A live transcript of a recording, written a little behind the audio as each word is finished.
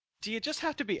Do you just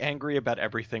have to be angry about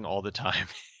everything all the time?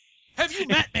 Have you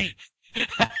met me?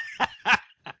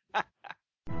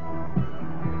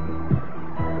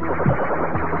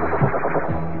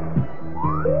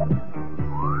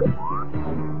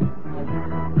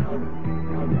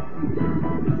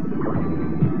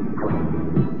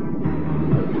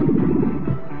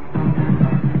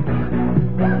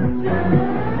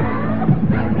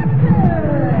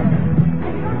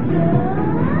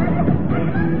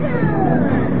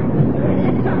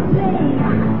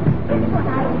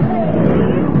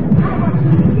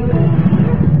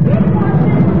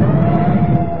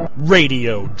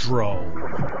 Radiodrome.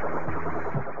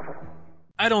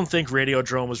 I don't think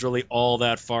Radiodrome was really all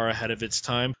that far ahead of its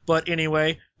time. But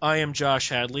anyway, I am Josh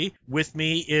Hadley. With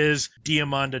me is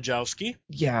Diamanda Jowski.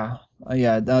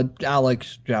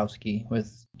 Alex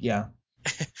Jowski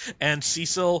And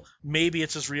Cecil, maybe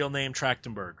it's his real name,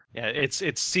 Trachtenberg. Yeah,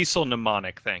 it's Cecil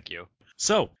Mnemonic, thank you.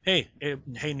 So, hey,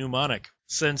 mnemonic.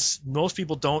 Since most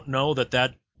people don't know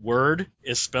that word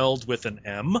is spelled with an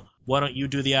M, why don't you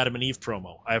do the Adam and Eve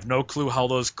promo? I have no clue how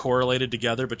those correlated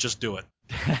together, but just do it.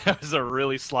 That was a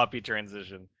really sloppy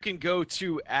transition. You can go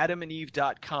to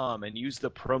adamandeve.com and use the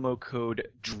promo code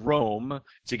DROME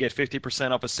to get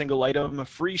 50% off a single item,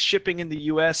 free shipping in the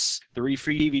US, 3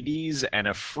 free DVDs, and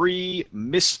a free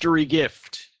mystery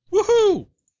gift. Woohoo!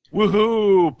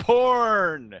 Woohoo!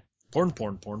 Porn!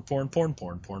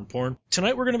 Porn.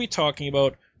 Tonight we're going to be talking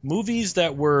about movies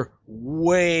that were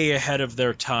way ahead of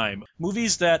their time.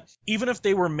 Movies that, even if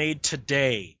they were made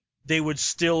today, they would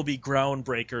still be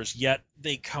groundbreakers, yet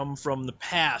they come from the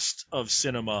past of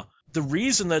cinema. The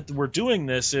reason that we're doing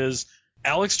this is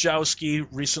Alex Jowski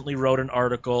recently wrote an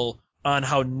article on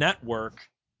how Network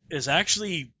is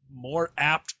actually more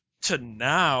apt to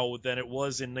now than it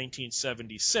was in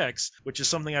 1976, which is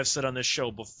something I've said on this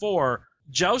show before.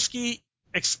 Jowski,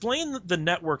 explain the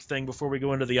Network thing before we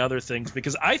go into the other things,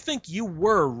 because I think you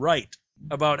were right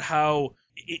about how,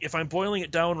 if I'm boiling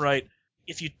it down right,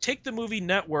 if you take the movie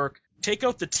Network, take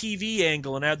out the TV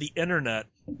angle and add the internet,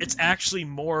 it's actually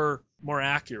more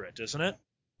accurate, isn't it?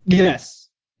 Yes.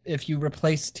 If you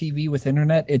replace TV with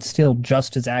internet, it's still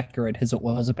just as accurate as it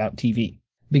was about TV.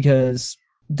 Because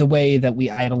the way that we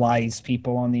idolize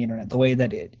people on the internet, the way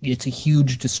that it's a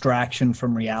huge distraction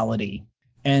from reality,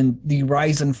 and the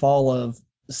rise and fall of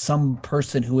some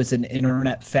person who is an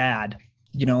internet fad,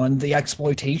 and the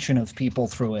exploitation of people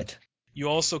through it. You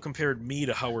also compared me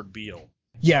to Howard Beale.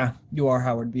 Yeah, you are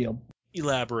Howard Beale.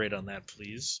 Elaborate on that,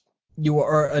 please. You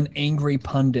are an angry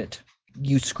pundit.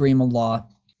 You scream a lot,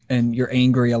 and you're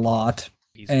angry a lot.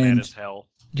 He's mad as hell.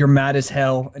 You're mad as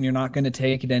hell, and you're not going to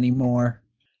take it anymore.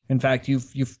 In fact,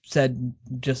 you've said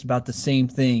just about the same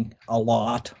thing a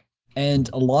lot. And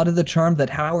a lot of the charm that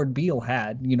Howard Beale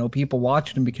had, people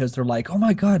watched him because they're like, oh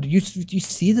my God, you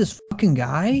see this fucking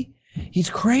guy? He's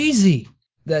crazy.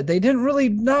 That they didn't really,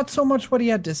 not so much what he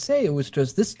had to say. It was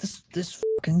just this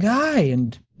fucking guy.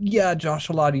 And yeah, Josh,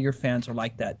 a lot of your fans are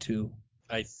like that too.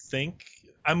 I think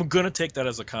I'm going to take that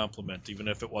as a compliment, even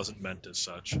if it wasn't meant as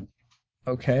such.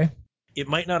 Okay. It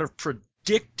might not have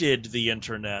predicted the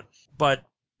internet, but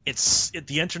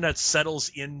the internet settles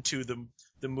into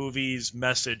the movie's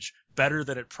message better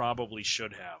than it probably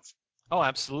should have. Oh,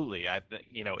 absolutely.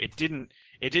 It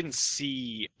didn't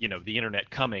see, the internet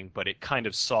coming, but it kind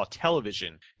of saw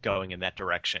television going in that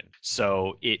direction.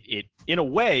 So it in a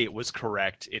way it was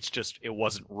correct. It's just it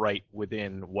wasn't right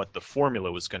within what the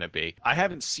formula was going to be. I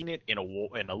haven't seen it in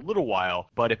a little while,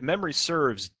 but if memory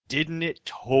serves, didn't it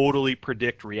totally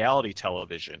predict reality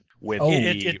television with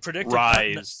it predicted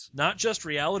rise? Not just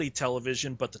reality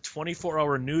television, but the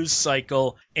 24-hour news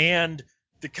cycle and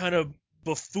the kind of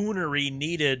buffoonery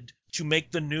needed to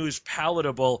make the news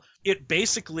palatable. It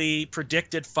basically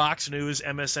predicted Fox News,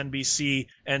 MSNBC,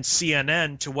 and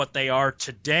CNN to what they are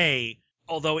today,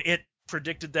 although it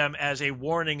predicted them as a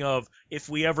warning of, if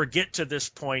we ever get to this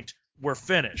point, we're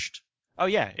finished. Oh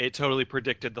yeah, it totally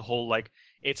predicted the whole,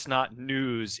 it's not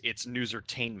news, it's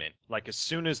newsertainment. Like, as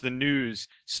soon as the news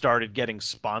started getting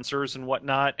sponsors and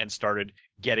whatnot and started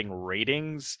getting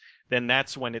ratings, then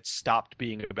that's when it stopped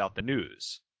being about the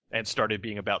news and started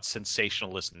being about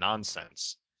sensationalist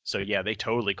nonsense. So yeah, they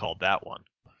totally called that one.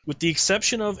 With the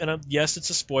exception of, and yes, it's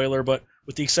a spoiler, but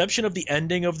with the exception of the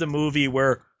ending of the movie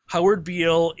where Howard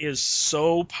Beale is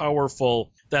so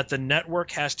powerful that the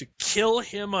network has to kill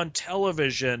him on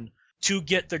television to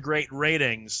get the great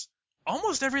ratings,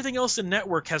 almost everything else in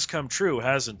Network has come true,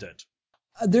 hasn't it?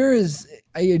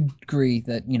 I agree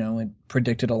that, it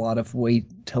predicted a lot of way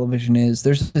television is.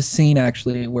 There's a scene,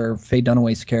 actually, where Faye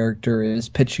Dunaway's character is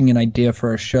pitching an idea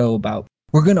for a show about,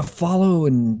 we're going to follow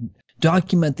and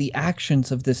document the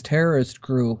actions of this terrorist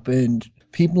group, and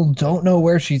people don't know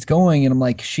where she's going. And I'm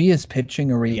like, she is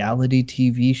pitching a reality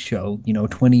TV show,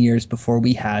 20 years before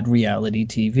we had reality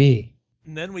TV.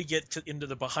 And then we get into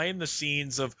the behind the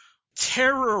scenes of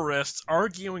terrorists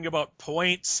arguing about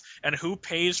points and who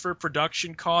pays for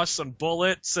production costs on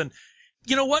bullets. And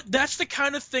you know what? That's the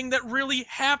kind of thing that really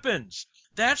happens.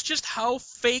 That's just how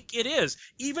fake it is.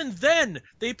 Even then,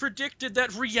 they predicted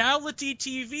that reality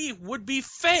TV would be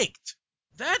faked.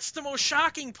 That's the most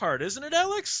shocking part, isn't it,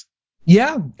 Alex?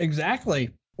 Yeah,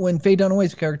 exactly. When Faye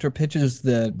Dunaway's character pitches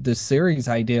the series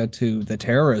idea to the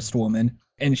terrorist woman,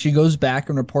 and she goes back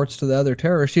and reports to the other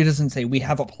terrorists, she doesn't say, we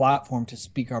have a platform to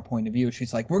speak our point of view.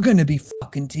 She's like, we're going to be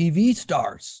fucking TV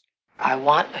stars. I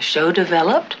want a show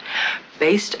developed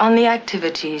based on the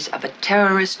activities of a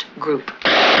terrorist group.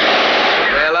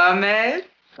 Well, Ahmed,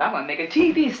 I'm going to make a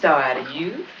TV star out of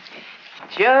you.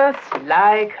 Just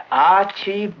like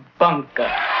Archie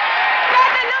Bunker.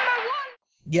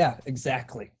 Yeah,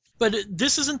 exactly. But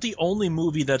this isn't the only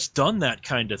movie that's done that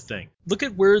kind of thing. Look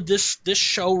at where this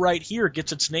show right here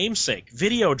gets its namesake,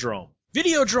 Videodrome.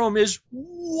 Videodrome is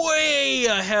way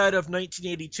ahead of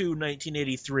 1982,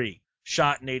 1983.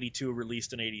 Shot in 82,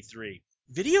 released in 83.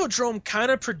 Videodrome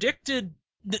kind of predicted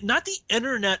not the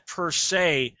internet per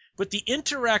se, but the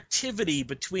interactivity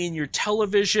between your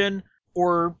television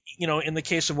or, in the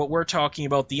case of what we're talking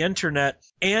about, the internet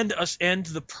and us and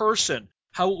the person.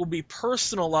 How it will be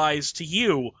personalized to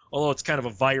you, although it's kind of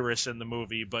a virus in the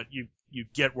movie, but you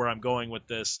get where I'm going with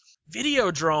this.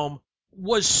 Videodrome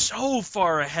was so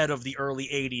far ahead of the early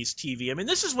 80s TV. I mean,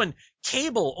 this is when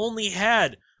cable only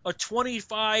had a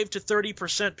 25 to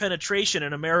 30% penetration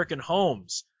in American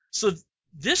homes. So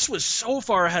this was so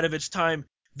far ahead of its time.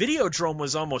 Videodrome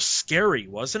was almost scary,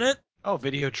 wasn't it? Oh,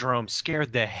 Videodrome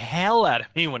scared the hell out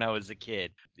of me when I was a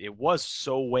kid. It was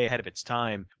so way ahead of its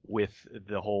time with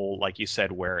the whole, like you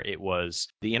said, where it was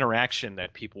the interaction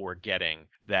that people were getting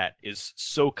that is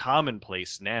so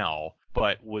commonplace now,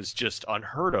 but was just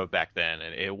unheard of back then.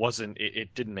 And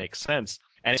it didn't make sense.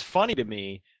 And it's funny to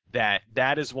me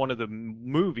that is one of the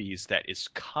movies that is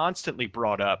constantly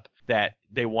brought up that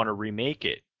they want to remake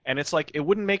it. And it's like, it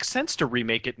wouldn't make sense to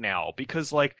remake it now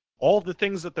because like all the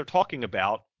things that they're talking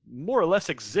about more or less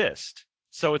exist.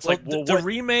 So it's the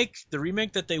remake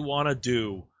that they want to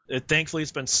do, thankfully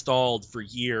it's been stalled for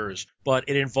years, but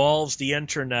it involves the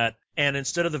internet, and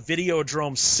instead of the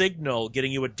Videodrome signal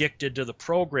getting you addicted to the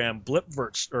program,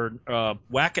 Blipverts or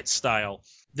Whack-It style,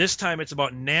 this time it's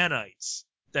about nanites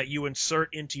that you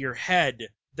insert into your head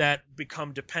that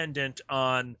become dependent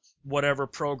on whatever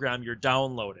program you're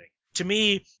downloading. To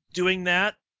me, doing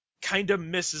that kind of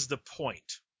misses the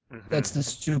point. That's the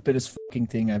stupidest fucking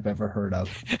thing I've ever heard of.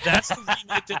 That's the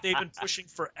remake that they've been pushing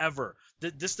forever.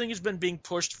 This thing has been being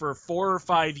pushed for 4 or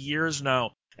 5 years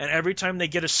now, and every time they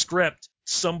get a script,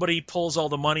 somebody pulls all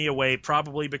the money away,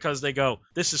 probably because they go,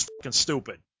 this is fucking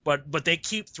stupid. But they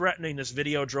keep threatening this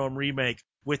Videodrome remake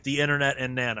with the internet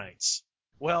and nanites.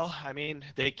 Well, I mean,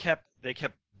 they kept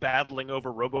battling over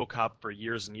RoboCop for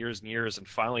years and years and years, and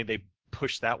finally they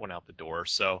pushed that one out the door.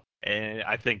 So, and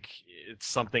I think it's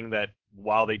something that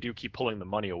while they do keep pulling the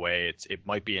money away, it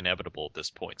might be inevitable at this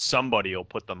point. Somebody will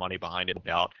put the money behind it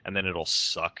out, and then it'll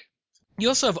suck. You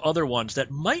also have other ones that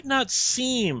might not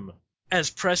seem as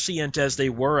prescient as they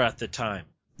were at the time.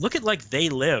 Look at like They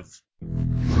Live.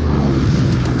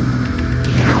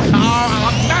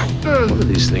 Our masters! What do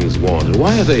these things want, and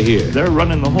why are they here? They're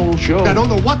running the whole show. I don't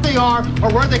know what they are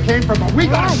or where they came from, but we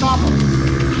gotta stop them.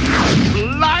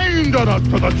 Blinded us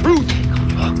to the truth.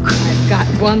 Look, I've got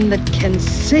one that can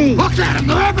see. Look at them,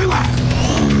 they're everywhere.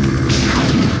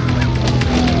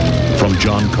 From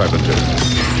John Carpenter.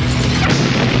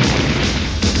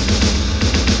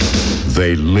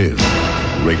 They Live.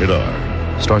 Rated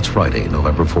R. Starts Friday,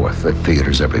 November 4th at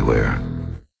theaters everywhere.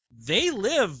 They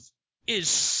Live is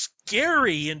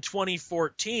scary in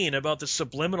 2014 about the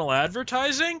subliminal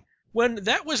advertising when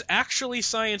that was actually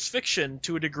science fiction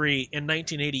to a degree in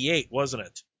 1988, wasn't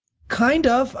it? Kind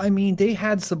of. I mean, they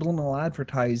had subliminal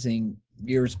advertising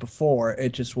years before.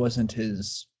 It just wasn't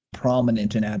as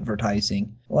prominent in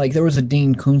advertising. Like, there was a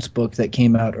Dean Koontz book that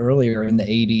came out earlier in the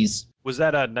 80s. Was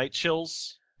that Night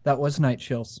Chills? That was Night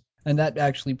Chills. And that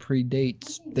actually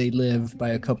predates They Live by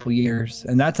a couple years.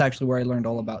 And that's actually where I learned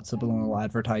all about subliminal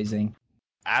advertising.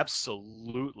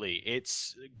 Absolutely.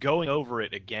 It's going over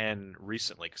it again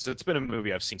recently because it's been a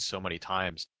movie I've seen so many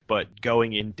times, but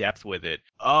going in depth with it,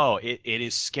 it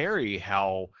is scary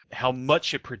how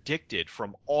much it predicted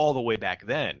from all the way back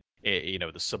then.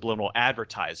 The subliminal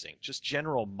advertising, just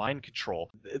general mind control,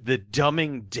 the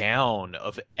dumbing down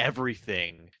of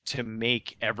everything to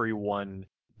make everyone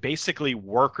basically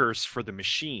workers for the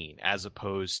machine, as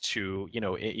opposed to,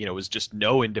 it was just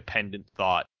no independent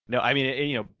thought. No, I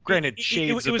mean, granted,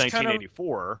 shades of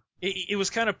 1984. It was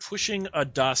kind of pushing a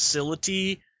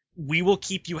docility. We will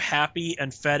keep you happy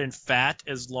and fed and fat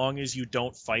as long as you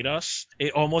don't fight us.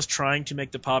 Almost trying to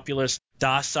make the populace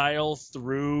docile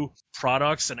through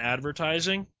products and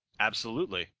advertising.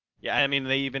 Absolutely. Yeah, I mean,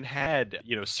 they even had,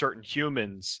 certain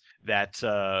humans that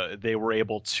they were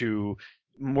able to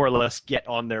more or less get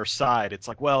on their side. It's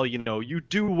like, well, you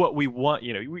do what we want,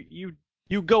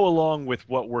 you go along with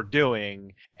what we're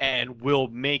doing, and we'll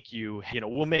make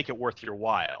it worth your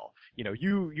while.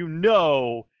 You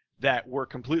know that we're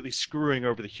completely screwing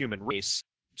over the human race.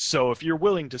 So if you're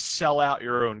willing to sell out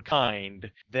your own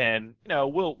kind, then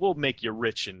we'll make you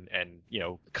rich and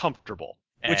comfortable.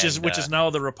 Which is now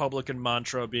the Republican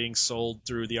mantra being sold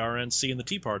through the RNC and the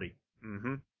Tea Party.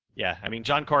 Mm-hmm. Yeah, I mean,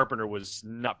 John Carpenter was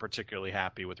not particularly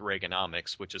happy with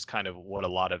Reaganomics, which is kind of what a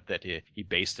lot of that he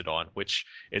based it on, which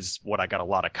is what I got a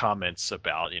lot of comments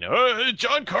about.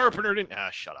 John Carpenter didn't.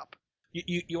 Shut up.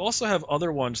 You also have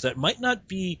other ones that might not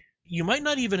be. You might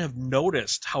not even have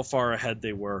noticed how far ahead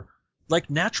they were, like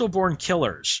Natural Born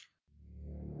Killers.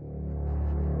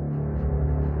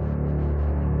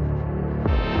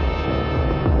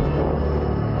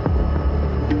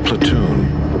 Platoon,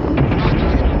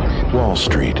 Wall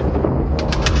Street,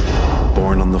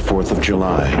 born on the 4th of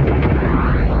July,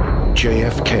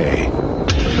 JFK.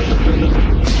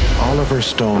 Oliver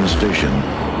Stone's vision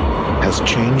has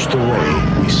changed the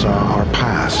way we saw our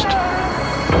past.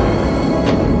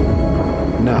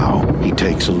 Now he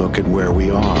takes a look at where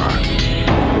we are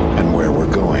and where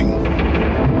we're going,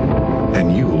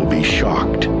 and you will be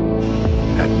shocked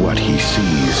at what he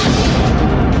sees.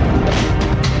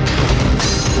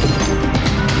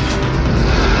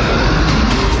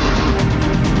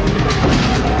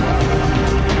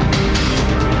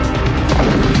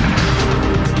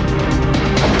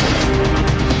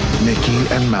 Mickey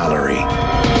and Mallory,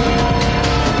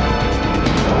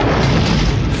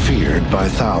 feared by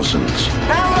thousands.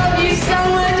 I love you so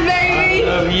much, baby. I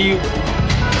love you.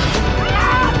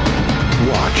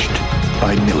 Watched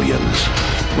by millions.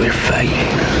 We're fighting.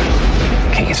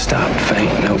 Can't stop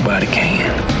fighting. Nobody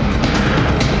can.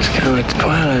 It's kind of like the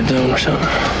Twilight Zone or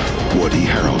something. Woody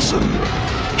Harrelson,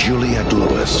 Juliette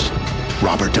Lewis,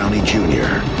 Robert Downey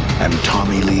Jr., and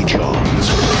Tommy Lee Jones.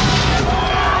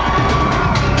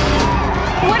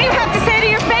 What do you have to say to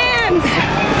your fans?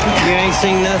 You ain't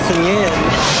seen nothing yet.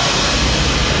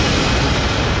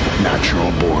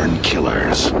 Natural Born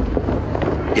Killers.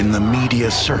 In the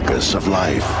media circus of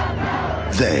life,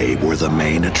 they were the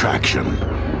main attraction.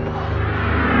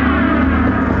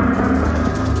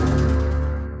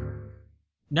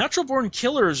 Natural Born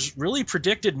Killers really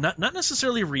predicted not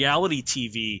necessarily reality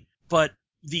TV, but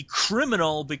the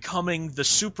criminal becoming the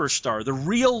superstar, the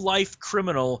real life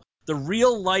criminal, the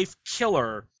real life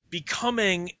killer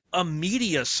becoming a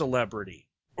media celebrity.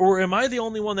 Or am I the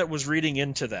only one that was reading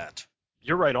into that?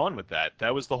 You're right on with that.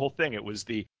 That was the whole thing. It was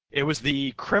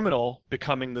the criminal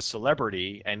becoming the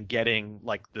celebrity and getting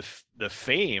like the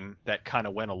fame that kind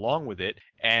of went along with it,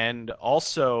 and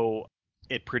also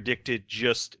it predicted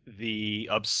just the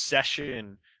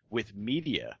obsession with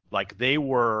media. Like they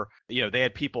were, they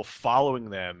had people following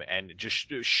them and just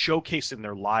showcasing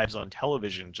their lives on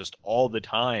television just all the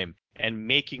time and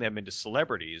making them into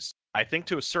celebrities. I think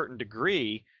to a certain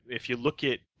degree, if you look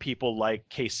at people like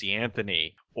Casey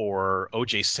Anthony or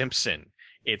O.J. Simpson,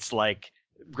 it's like,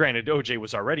 granted, O.J.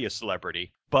 was already a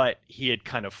celebrity, but he had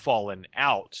kind of fallen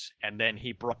out, and then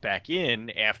he brought back in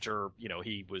after,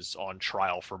 he was on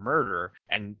trial for murder,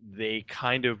 and they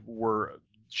kind of were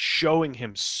showing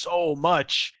him so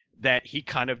much that he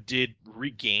kind of did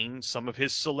regain some of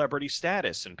his celebrity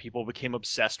status, and people became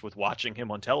obsessed with watching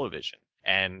him on television.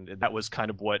 And that was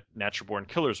kind of what Natural Born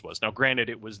Killers was. Now, granted,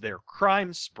 it was their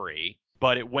crime spree,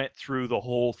 but it went through the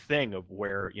whole thing of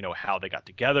where, how they got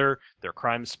together, their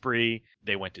crime spree,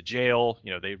 they went to jail,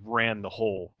 they ran the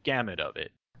whole gamut of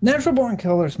it. Natural Born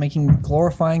Killers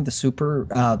glorifying the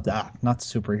not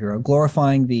superhero,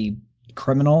 glorifying the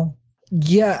criminal.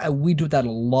 Yeah, we do that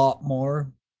a lot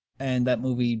more, and that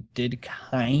movie did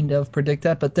kind of predict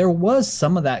that, but there was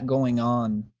some of that going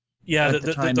on. Yeah,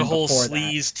 the whole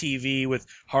sleaze TV with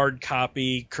hard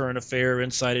copy, current affair,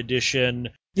 inside edition.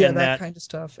 Yeah, and that kind of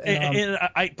stuff.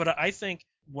 But I think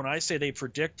when I say they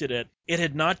predicted it, it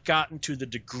had not gotten to the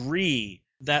degree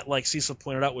that, like Cecil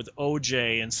pointed out with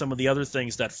OJ and some of the other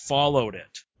things that followed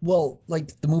it. Well,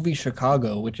 like the movie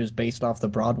Chicago, which is based off the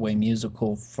Broadway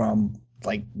musical from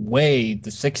like way the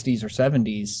 60s or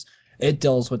 70s, it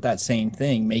deals with that same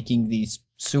thing, making these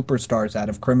superstars out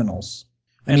of criminals.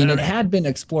 I mean, it had been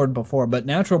explored before, but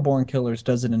Natural Born Killers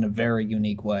does it in a very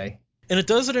unique way. And it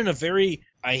does it in a very,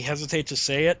 I hesitate to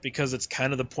say it because it's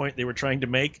kind of the point they were trying to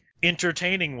make,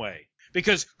 entertaining way.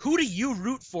 Because who do you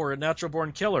root for in Natural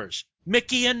Born Killers?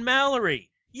 Mickey and Mallory.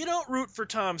 You don't root for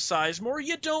Tom Sizemore.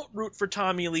 You don't root for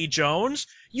Tommy Lee Jones.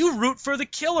 You root for the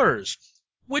killers.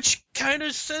 Which kind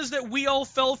of says that we all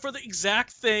fell for the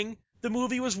exact thing the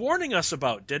movie was warning us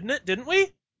about, didn't it? Didn't we?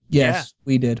 Yes,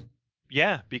 we did.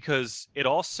 Yeah, because it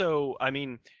also, I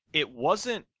mean, it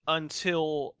wasn't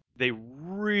until they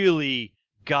really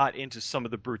got into some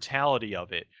of the brutality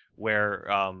of it where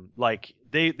like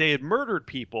they had murdered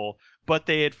people, but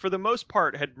they had for the most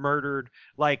part had murdered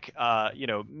like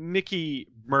Mickey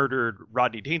murdered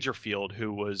Rodney Dangerfield,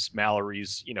 who was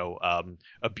Mallory's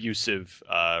abusive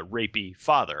rapey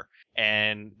father,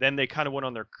 and then they kind of went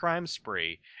on their crime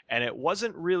spree, and it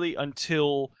wasn't really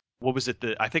until what was it?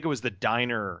 I think it was the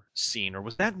diner scene, or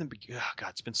was that in the beginning? Oh, God,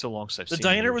 it's been so long since I've seen the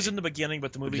diner. The movie. Was in the beginning,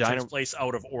 but the movie diner... takes place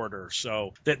out of order.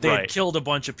 So that they had killed a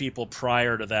bunch of people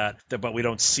prior to that, but we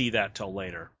don't see that till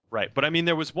later. Right, but I mean,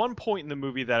 there was one point in the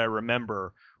movie that I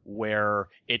remember where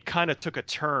it kind of took a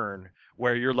turn,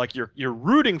 where you're like you're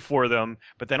rooting for them,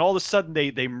 but then all of a sudden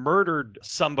they murdered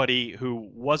somebody who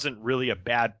wasn't really a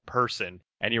bad person,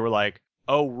 and you were like,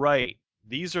 oh right,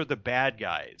 these are the bad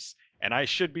guys. And I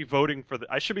should be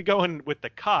I should be going with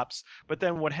the cops. But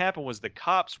then what happened was the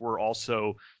cops were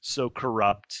also so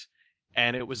corrupt.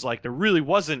 And it was like there really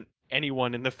wasn't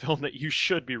anyone in the film that you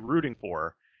should be rooting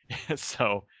for.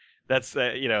 So that's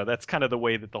that's kind of the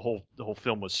way that the whole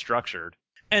film was structured.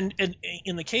 And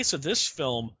in the case of this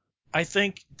film, I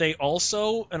think they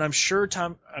also, and I'm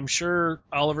sure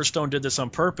Oliver Stone did this on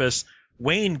purpose,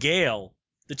 Wayne Gale,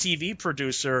 the TV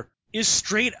producer, is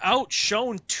straight out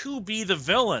shown to be the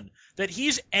villain, that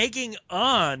he's egging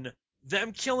on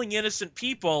them killing innocent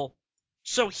people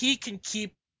so he can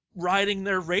keep riding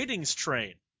their ratings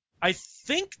train. I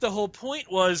think the whole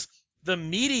point was the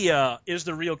media is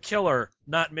the real killer,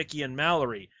 not Mickey and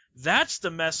Mallory. That's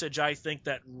the message I think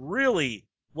that really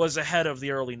was ahead of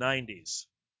the early 90s.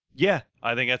 Yeah,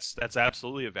 I think that's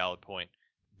absolutely a valid point.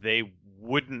 They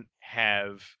wouldn't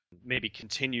have maybe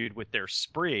continued with their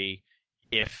spree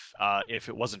if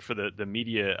it wasn't for the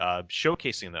media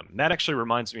showcasing them. And that actually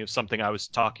reminds me of something I was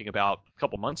talking about a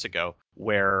couple months ago,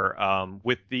 where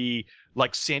with the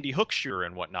like Sandy Hook shooter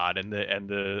and whatnot, and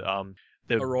the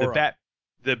Aurora.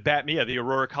 the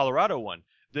Aurora, Colorado one.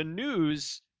 The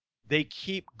news, they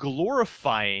keep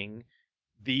glorifying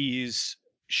these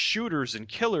shooters and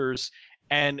killers,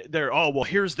 and they're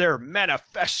here's their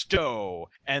manifesto,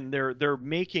 and they're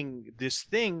making this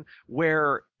thing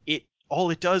where all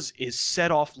it does is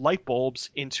set off light bulbs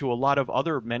into a lot of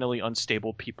other mentally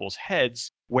unstable people's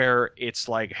heads, where it's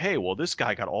like, hey, well, this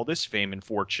guy got all this fame and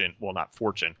fortune. Well, not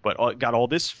fortune, but got all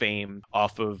this fame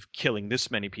off of killing this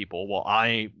many people. Well,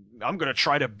 I'm going to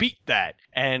try to beat that.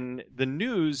 And the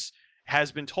news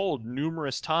has been told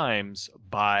numerous times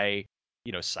by,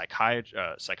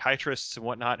 psychiatrists and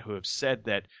whatnot, who have said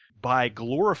that by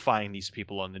glorifying these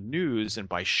people on the news and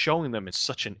by showing them in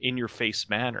such an in-your-face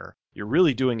manner, you're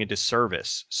really doing a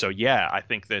disservice. So yeah, I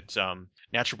think that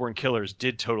Natural Born Killers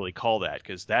did totally call that,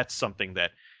 because that's something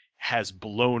that has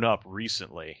blown up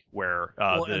recently. Where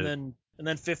and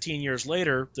then 15 years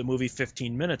later, the movie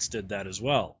 15 Minutes did that as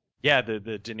well. Yeah, the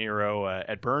De Niro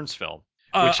Ed Burns film,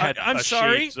 which had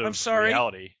shades of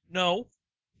reality. No,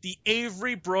 the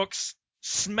Avery Brooks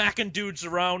smacking dudes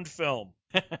around film.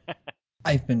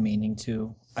 I've been meaning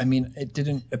to. I mean, it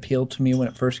didn't appeal to me when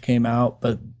it first came out,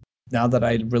 but now that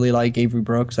I really like Avery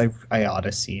Brooks, I ought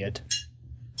to see it.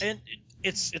 And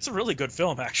it's a really good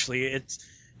film, actually. It's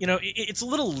a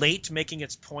little late making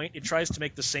its point. It tries to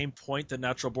make the same point that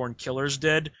Natural Born Killers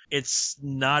did. It's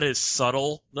not as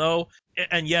subtle, though.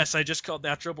 And yes, I just called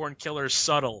Natural Born Killers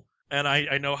subtle. And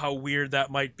I know how weird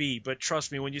that might be. But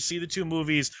trust me, when you see the two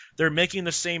movies, they're making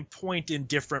the same point in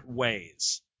different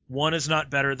ways. One is not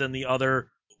better than the other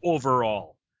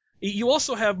overall. You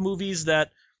also have movies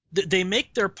that they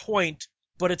make their point,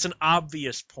 but it's an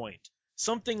obvious point.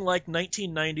 Something like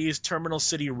 1990's Terminal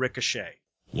City Ricochet.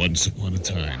 Once upon a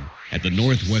time, at the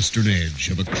northwestern edge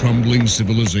of a crumbling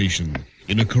civilization,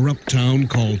 in a corrupt town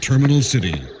called Terminal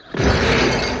City,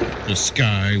 the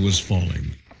sky was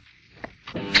falling.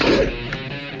 Goddamn,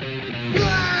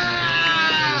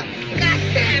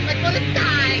 I'm gonna die!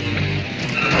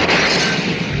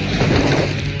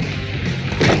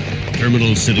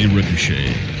 Terminal City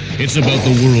Ricochet. It's about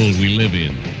the world we live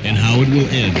in and how it will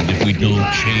end if we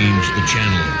don't change the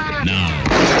channel now.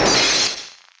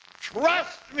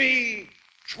 Trust me!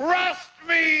 Trust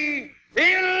me!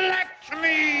 Elect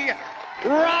me!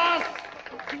 Ross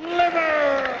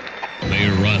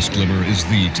Mayor Ross Glimmer is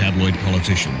the tabloid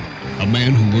politician, a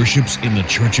man who worships in the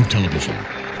Church of Television.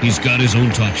 He's got his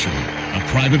own talk show, a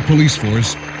private police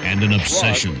force, and an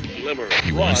obsession.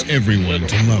 He wants everyone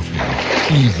to love him,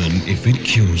 even if it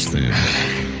kills them.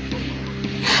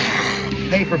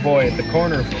 Paperboy at the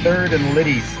corner of 3rd and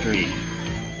Liddy Street.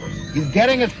 He's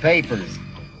getting his papers.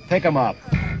 Pick him up.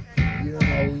 You're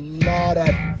in a lot of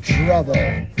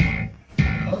trouble.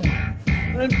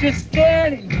 I'm just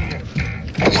standing here.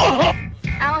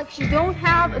 Alex, you don't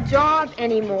have a job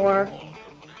anymore.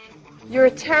 You're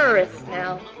a terrorist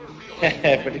now.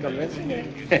 Pretty convincing.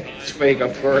 It's fake,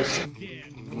 of course.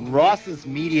 When Ross's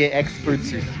media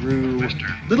experts are through,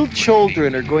 little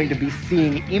children are going to be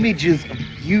seeing images of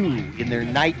you in their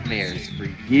nightmares for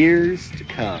years to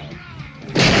come.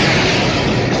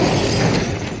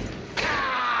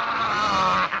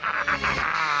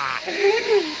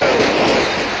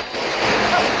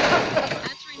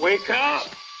 Wake up!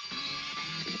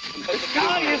 The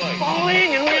sky is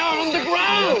falling and we are on the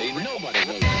ground!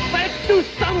 Let's do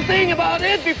something about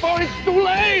it before it's too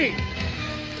late!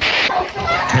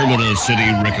 Terminal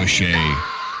City Ricochet.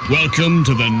 Welcome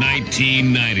to the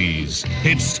 1990s.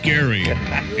 It's scary.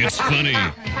 It's funny.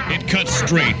 It cuts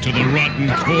straight to the rotten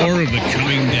core of the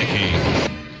coming decade.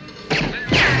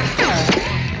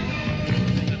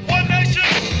 One nation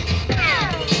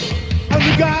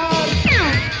under God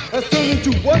has turned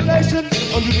into one nation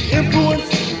under the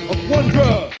influence of one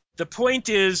drug. The point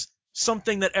is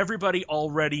something that everybody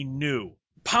already knew.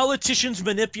 Politicians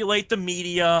manipulate the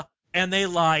media and they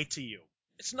lie to you.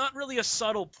 It's not really a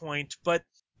subtle point, but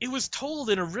it was told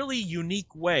in a really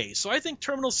unique way. So I think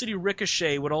Terminal City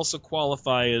Ricochet would also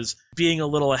qualify as being a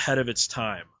little ahead of its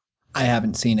time. I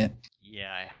haven't seen it.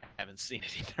 Yeah, I haven't seen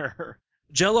it either.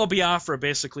 Jello Biafra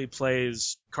basically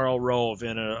plays Karl Rove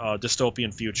in a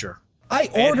dystopian future. I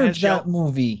ordered that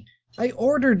movie. I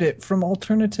ordered it from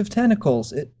Alternative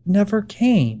Tentacles. It never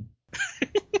came.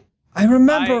 I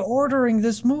remember ordering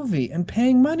this movie and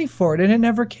paying money for it, and it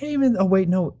never came in. Oh, wait,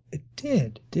 no, it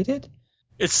did. Did it?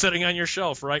 It's sitting on your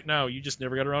shelf right now. You just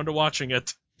never got around to watching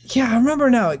it. Yeah, I remember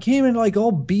now. It came in like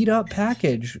all beat up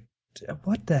package.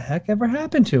 What the heck ever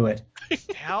happened to it?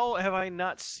 How have I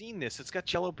not seen this? It's got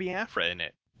Jello Biafra in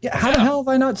it. Yeah, how the hell have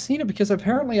I not seen it? Because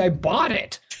apparently I bought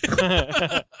it.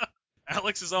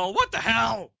 Alex is all, what the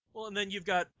hell? Well, and then you've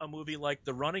got a movie like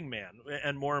The Running Man,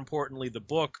 and more importantly, the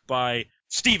book by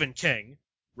Stephen King,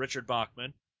 Richard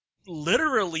Bachman,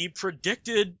 literally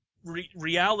predicted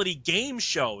reality game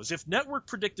shows. If network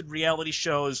predicted reality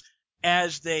shows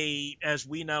as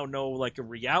we now know, like a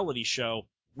reality show,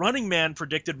 Running Man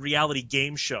predicted reality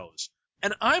game shows.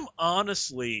 And I'm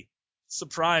honestly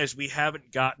surprised we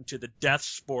haven't gotten to the death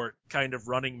sport kind of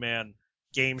Running Man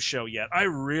game show yet. I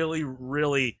really,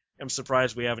 really am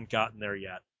surprised we haven't gotten there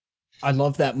yet. I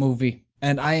love that movie.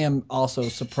 And I am also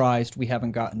surprised we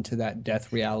haven't gotten to that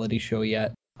death reality show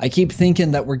yet. I keep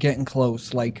thinking that we're getting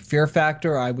close. Like Fear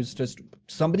Factor, I was just,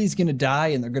 somebody's going to die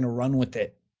and they're going to run with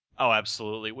it. Oh,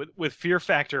 absolutely. With Fear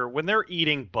Factor, when they're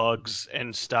eating bugs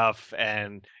and stuff,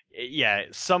 and yeah,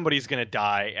 somebody's going to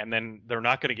die, and then they're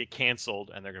not going to get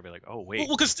canceled, and they're going to be like, oh, wait.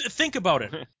 Well, because think about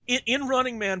it. In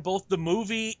Running Man, both the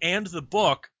movie and the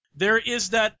book, there is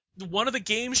that one of the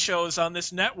game shows on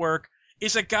this network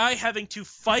is a guy having to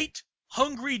fight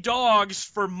hungry dogs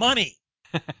for money.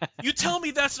 You tell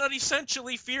me that's not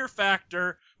essentially Fear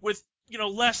Factor with,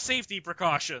 less safety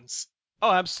precautions.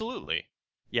 Oh, absolutely.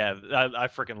 Yeah, I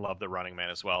freaking love The Running Man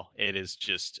as well. It is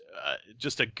just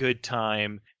a good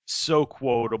time, so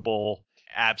quotable,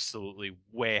 absolutely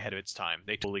way ahead of its time.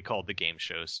 They totally called the game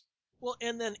shows. Well,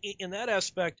 and then in that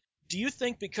aspect, do you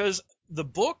think because the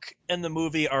book and the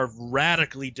movie are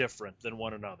radically different than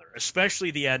one another,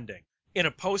 especially the ending, in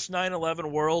a post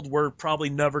 9/11 world, we're probably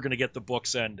never going to get the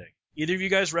book's ending? Either of you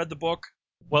guys read the book?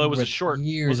 Well, it was a short.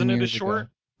 Wasn't it a short?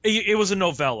 It was a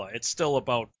novella. It's still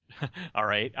about... All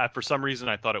right. For some reason,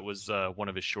 I thought it was one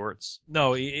of his shorts.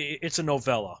 No, it's a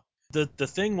novella. The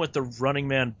thing with the Running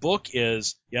Man book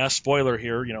is, yeah, spoiler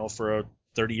here, for a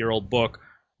 30-year-old book,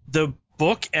 the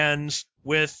book ends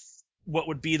with what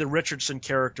would be the Richardson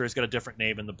character. He's got a different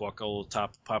name in the book.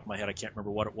 Top of my head, I can't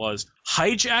remember what it was.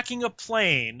 Hijacking a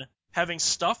plane, having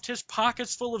stuffed his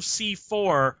pockets full of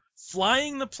C4,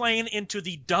 flying the plane into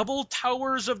the double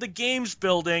towers of the games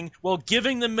building while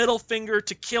giving the middle finger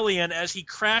to Killian as he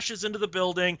crashes into the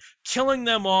building, killing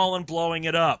them all and blowing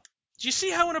it up. Do you see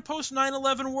how in a post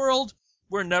 9/11 world,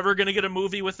 we're never going to get a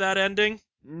movie with that ending?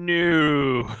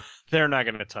 No, they're not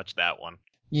going to touch that one.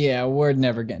 Yeah, we're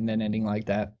never getting an ending like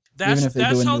that. Even if they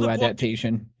do a new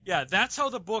adaptation. Yeah, that's how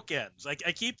the book ends. I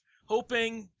keep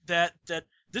hoping that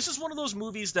this is one of those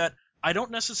movies that I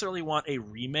don't necessarily want a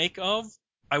remake of.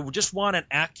 I would just want an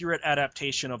accurate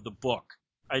adaptation of the book.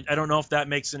 I don't know if that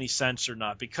makes any sense or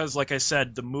not, because, like I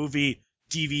said, the movie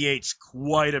deviates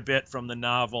quite a bit from the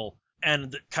novel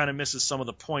and kind of misses some of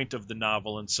the point of the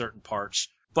novel in certain parts.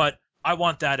 But I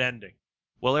want that ending.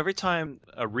 Well, every time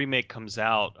a remake comes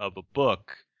out of a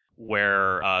book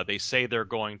where they say they're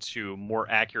going to more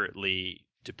accurately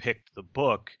depict the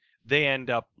book, they end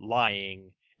up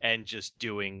lying and just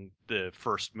doing the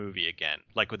first movie again,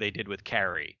 like what they did with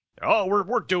Carrie. Oh,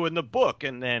 we're doing the book,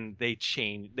 and then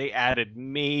they added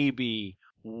maybe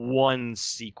one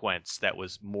sequence that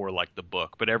was more like the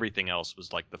book, but everything else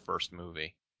was like the first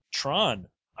movie. Tron.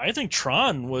 I think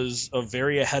Tron was a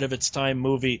very ahead of its time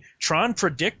movie. Tron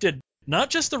predicted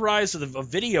not just the rise of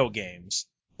video games,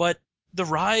 but the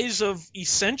rise of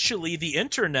essentially the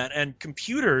internet and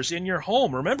computers in your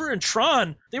home. Remember in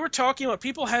Tron, they were talking about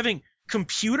people having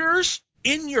computers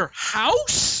in your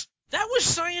house? That was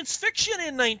science fiction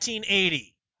in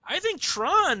 1980. I think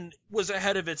Tron was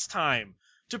ahead of its time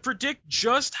to predict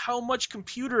just how much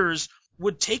computers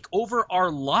would take over our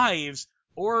lives,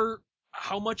 or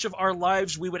how much of our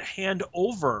lives we would hand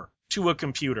over to a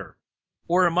computer.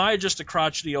 Or am I just a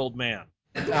crotchety old man?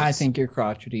 I think you're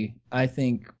crotchety. I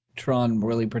think Tron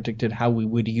really predicted how we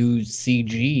would use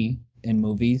CG in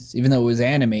movies. Even though it was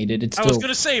animated, it's still... I was going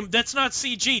to say, that's not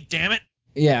CG, damn it!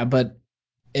 Yeah, but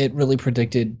it really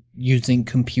predicted using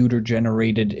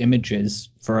computer-generated images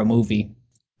for a movie.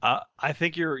 I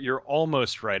think you're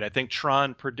almost right. I think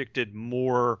Tron predicted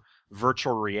more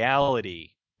virtual reality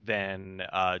than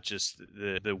just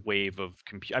the wave of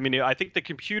I mean, I think the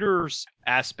computers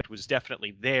aspect was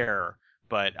definitely there,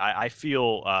 but I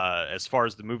feel as far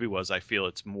as the movie was, I feel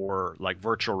it's more like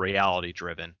virtual reality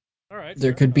driven. All right.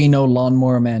 There could be no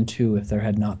Lawnmower Man 2 if there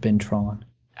had not been Tron.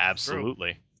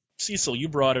 Absolutely. True. Cecil, you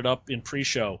brought it up in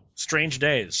pre-show. Strange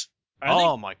Days.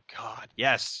 Oh my God,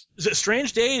 yes.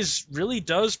 Strange Days really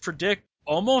does predict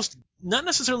almost, not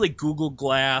necessarily Google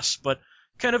Glass, but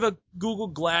kind of a Google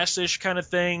Glass-ish kind of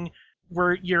thing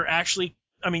where you're actually,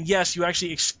 I mean, yes, you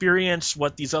actually experience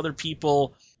what these other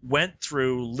people went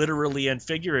through literally and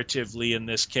figuratively in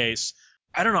this case.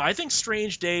 I don't know. I think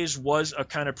Strange Days was a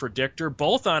kind of predictor,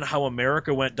 both on how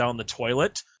America went down the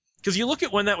toilet, because you look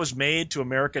at when that was made to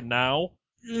America now,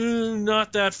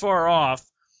 not that far off.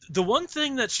 The one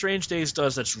thing that Strange Days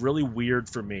does that's really weird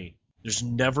for me, there's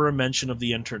never a mention of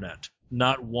the internet.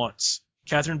 Not once.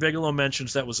 Catherine Bigelow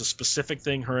mentions that was a specific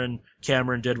thing her and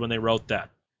Cameron did when they wrote that.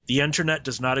 The internet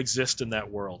does not exist in that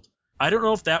world. I don't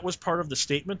know if that was part of the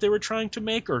statement they were trying to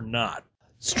make or not.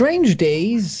 Strange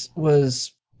Days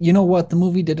was... You know what? The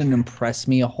movie didn't impress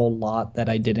me a whole lot, that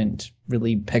I didn't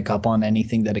really pick up on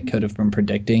anything that it could have been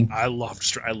predicting. I love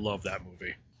that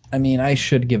movie. I mean, I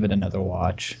should give it another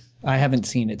watch. I haven't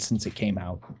seen it since it came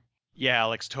out. Yeah,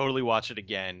 Alex, totally watch it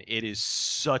again. It is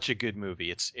such a good movie.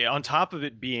 It's on top of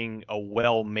it being a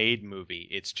well-made movie,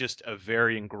 it's just a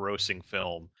very engrossing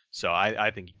film. So I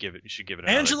think you should give it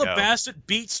another Angela go. Bassett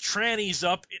beats trannies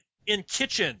up in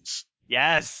kitchens.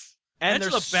 Yes, and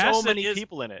Angela there's so Bassett many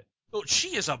people in it. Oh,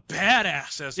 she is a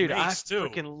badass as Dude, Mace, too. I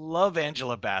freaking love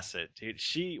Angela Bassett, dude.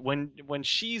 She when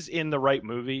she's in the right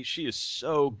movie, she is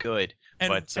so good.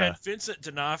 And Vincent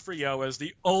D'Onofrio as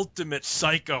the ultimate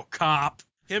psycho cop.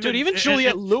 Even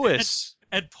Juliette Lewis.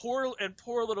 And poor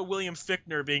little William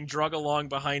Fichtner being drug along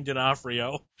behind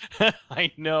D'Onofrio.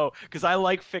 I know, because I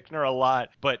like Fichtner a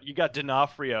lot, but you got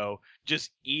D'Onofrio just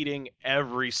eating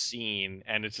every scene,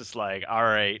 and it's just like, all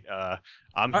right,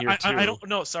 I'm here too. I don't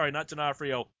know, sorry, not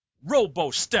D'Onofrio. Robo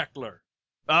Steckler.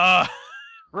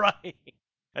 Right.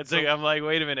 I'm like,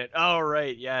 wait a minute. Oh,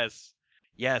 right, yes.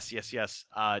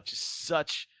 Just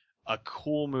such a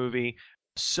cool movie.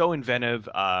 So inventive.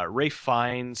 Ralph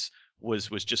Fiennes was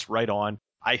just right on.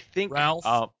 I think Ralph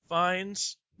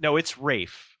Fiennes. No, it's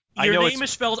Rafe. Your name is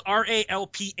spelled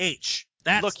R-A-L-P-H.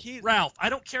 That's Ralph. I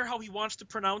don't care how he wants to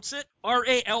pronounce it.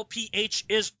 R-A-L-P-H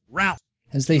is Ralph.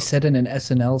 As they said in an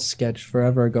SNL sketch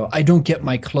forever ago, I don't get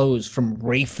my clothes from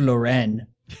Ralph Lauren.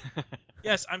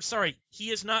 Yes, I'm sorry.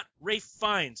 He is not Ralph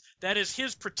Fiennes. That is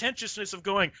his pretentiousness of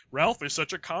going, Ralph is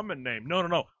such a common name.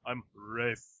 No. I'm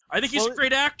Ralph. I think he's a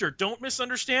great actor. Don't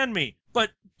misunderstand me. But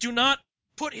do not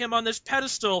put him on this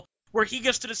pedestal where he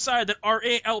gets to decide that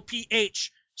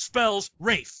R-A-L-P-H spells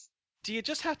Rafe. Do you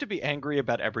just have to be angry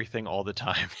about everything all the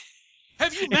time?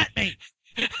 Have you met me?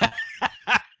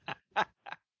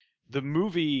 The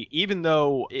movie, even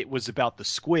though it was about the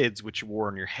squids, which you wore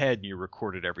on your head and you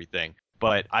recorded everything,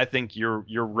 but I think you're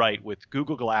right with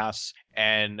Google Glass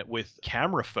and with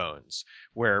camera phones,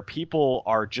 where people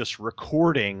are just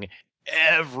recording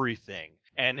everything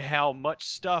and how much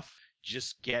stuff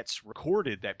just gets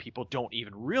recorded that people don't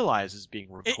even realize is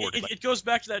being recorded. It goes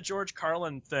back to that George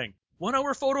Carlin thing. 1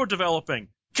 hour photo developing.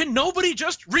 Can nobody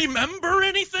just remember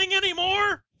anything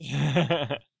anymore?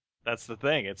 That's the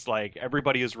thing. It's like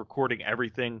everybody is recording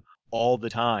everything all the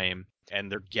time,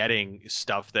 and they're getting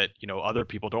stuff that, other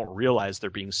people don't realize they're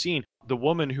being seen. The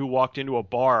woman who walked into a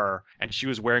bar and she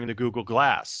was wearing the Google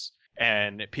Glass,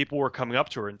 and people were coming up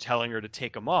to her and telling her to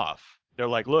take them off. They're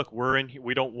like, look,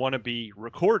 we don't want to be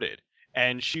recorded.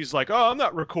 And she's like, oh, I'm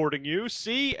not recording you,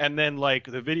 see? And then, like,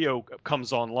 the video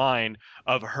comes online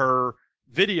of her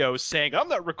video saying, I'm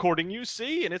not recording you,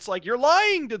 see? And it's like, you're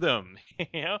lying to them,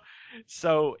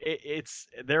 So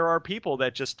there are people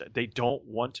that just, they don't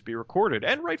want to be recorded,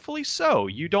 and rightfully so.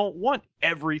 You don't want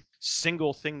every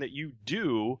single thing that you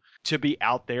do to be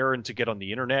out there and to get on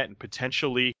the internet and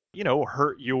potentially,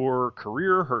 hurt your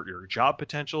career, hurt your job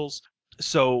potentials.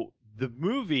 So the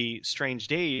movie Strange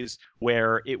Days,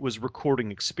 where it was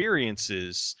recording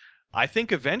experiences, I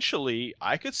think eventually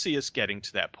I could see us getting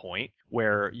to that point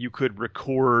where you could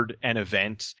record an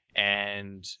event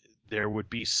and there would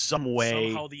be some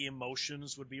way. Somehow the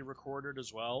emotions would be recorded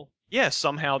as well. Yeah,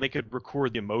 somehow they could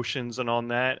record the emotions and on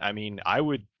that. I mean, I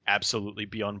would absolutely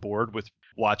be on board with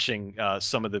watching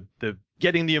some of the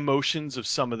getting the emotions of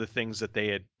some of the things that they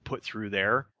had put through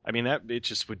there. I mean, it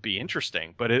just would be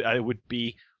interesting, but it would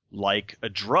be like a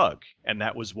drug. And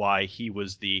that was why he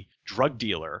was the drug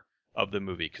dealer of the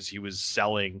movie, because he was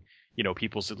selling,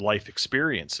 people's life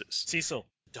experiences. Cecil,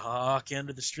 dark end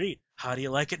of the street. How do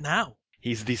you like it now?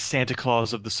 He's the Santa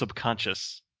Claus of the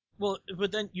subconscious. Well,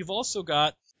 but then you've also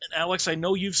got, and Alex, I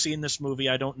know you've seen this movie.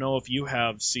 I don't know if you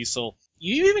have, Cecil.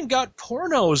 You even got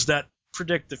pornos that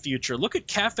predict the future. Look at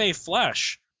Cafe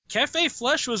Flesh. Cafe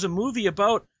Flesh was a movie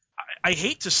about, I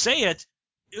hate to say it,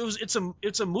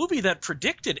 it's a movie that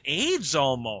predicted AIDS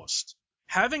almost.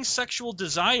 Having sexual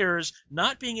desires,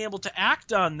 not being able to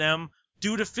act on them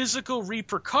due to physical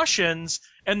repercussions,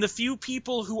 and the few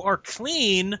people who are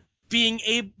clean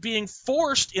being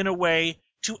forced in a way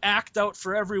to act out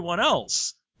for everyone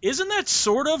else. Isn't that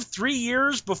sort of 3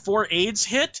 years before AIDS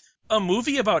hit a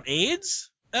movie about AIDS,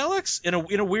 Alex? In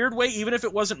a weird way, even if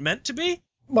it wasn't meant to be?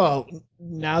 Well,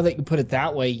 now that you put it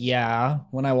that way, yeah.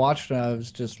 When I watched it, I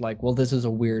was just like, well, this is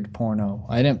a weird porno.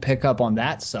 I didn't pick up on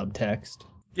that subtext.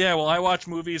 Yeah, well, I watch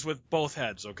movies with both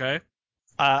heads, okay?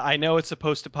 I know it's a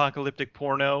post-apocalyptic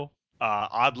porno.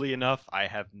 Oddly enough, I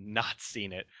have not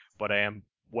seen it, but I am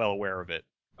well aware of it.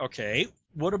 Okay.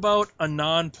 What about a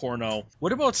non-porno?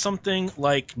 What about something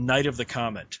like Night of the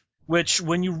Comet? Which,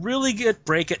 when you really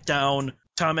break it down,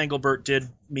 Tom Engelbert did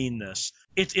mean this.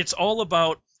 It's all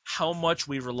about how much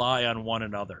we rely on one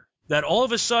another. That all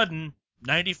of a sudden,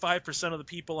 95% of the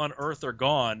people on Earth are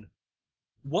gone.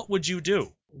 What would you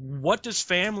do? What does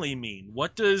family mean?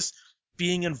 What does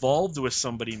being involved with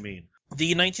somebody mean?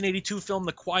 The 1982 film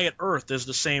The Quiet Earth is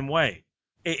the same way.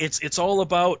 It's all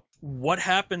about what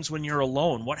happens when you're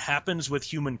alone, what happens with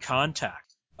human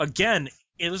contact. Again,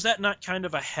 is that not kind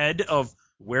of ahead of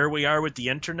where we are with the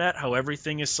internet, how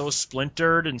everything is so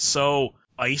splintered and so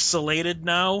isolated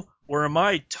now? Or am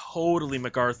I totally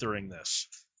MacArthuring this?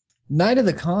 Night of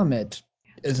the Comet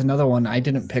is another one. I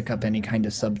didn't pick up any kind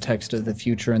of subtext of the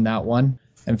future in that one.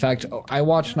 In fact, I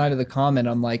watched Night of the Comet.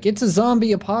 I'm like, it's a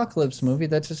zombie apocalypse movie.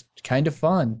 That's just kind of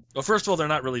fun. Well, first of all, they're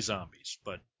not really zombies,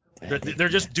 but they're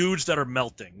just dudes that are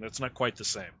melting. That's not quite the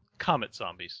same. Comet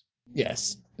zombies.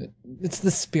 Yes. It's the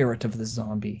spirit of the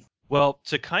zombie. Well,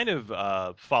 to kind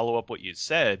of follow up what you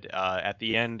said, at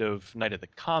the end of Night of the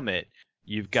Comet,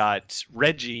 you've got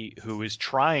Reggie, who is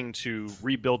trying to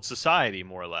rebuild society,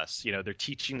 more or less. They're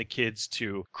teaching the kids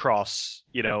to cross,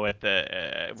 at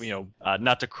the,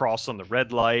 not to cross on the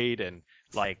red light, and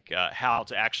how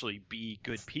to actually be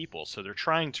good people. So they're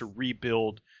trying to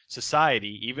rebuild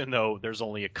society, even though there's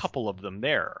only a couple of them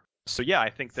there. So yeah, I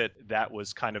think that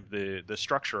was kind of the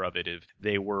structure of it. If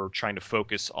they were trying to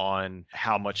focus on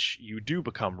how much you do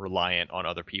become reliant on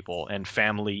other people, and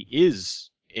family is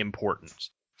important.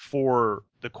 For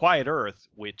The Quiet Earth,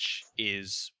 which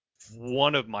is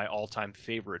one of my all-time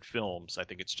favorite films, I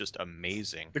think it's just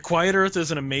amazing. The Quiet Earth is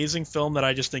an amazing film that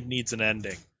I just think needs an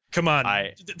ending. Come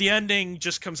on, the ending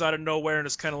just comes out of nowhere, and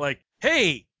it's kind of like,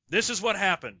 hey, this is what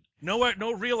happened. No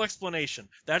real explanation.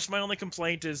 That's my only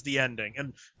complaint, is the ending.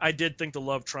 And I did think the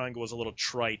love triangle was a little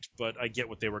trite, but I get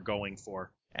what they were going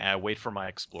for. Wait for my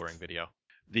exploring video.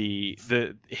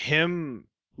 Him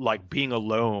being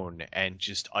alone and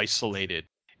just isolated,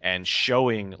 and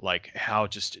showing how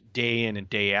just day in and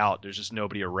day out there's just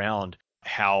nobody around,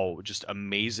 how just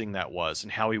amazing that was,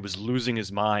 and how he was losing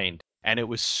his mind. And it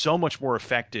was so much more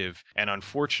effective, and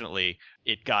unfortunately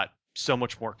it got so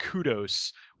much more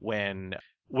kudos when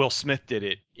Will Smith did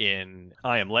it in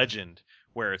I Am Legend,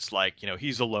 where it's like,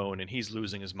 he's alone and he's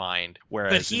losing his mind.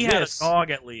 Whereas But he had a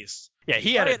dog at least. Yeah,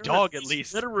 he had a dog at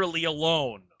least. Literally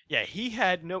alone. Yeah, he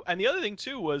had no. And the other thing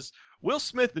too was Will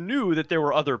Smith knew that there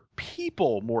were other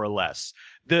people, more or less.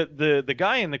 The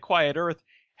guy in The Quiet Earth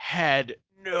had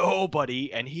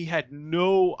nobody, and he had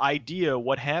no idea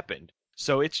what happened.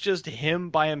 So it's just him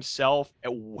by himself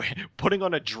putting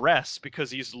on a dress because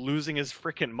he's losing his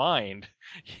freaking mind.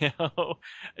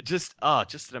 Just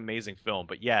an amazing film.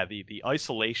 But yeah, the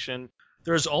isolation.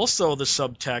 There's also the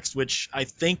subtext, which I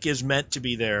think is meant to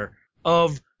be there,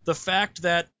 of the fact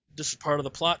that, this is part of the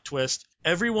plot twist,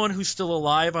 everyone who's still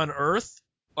alive on Earth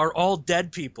are all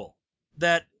dead people.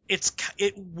 That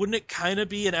wouldn't it kind of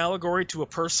be an allegory to a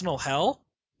personal hell?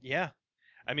 Yeah.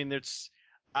 I mean, it's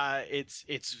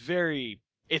very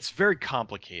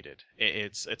complicated.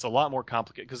 It's a lot more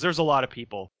complicated because there's a lot of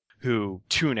people who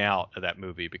tune out of that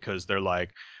movie because they're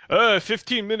like,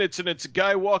 15 minutes and it's a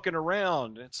guy walking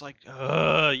around. And it's like,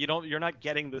 you're not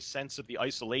getting the sense of the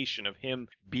isolation of him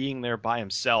being there by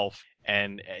himself.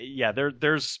 And yeah,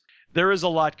 there is a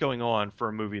lot going on for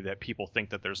a movie that people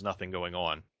think that there's nothing going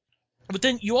on. But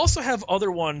then you also have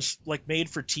other ones like made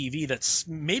for TV that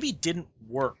maybe didn't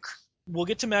work. We'll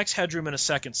get to Max Headroom in a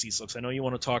second, Cecil, because I know you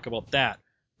want to talk about that.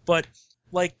 But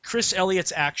like Chris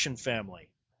Elliott's Action Family.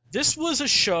 This was a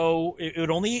show, it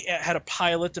only had a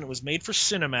pilot and it was made for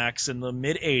Cinemax in the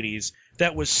mid-'80s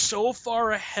that was so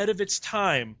far ahead of its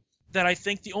time that I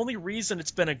think the only reason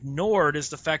it's been ignored is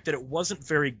the fact that it wasn't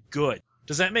very good.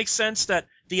 Does that make sense? That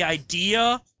the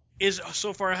idea is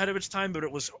so far ahead of its time, but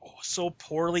it was so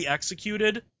poorly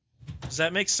executed? Does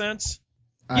that make sense?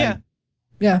 Yeah.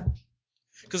 Yeah.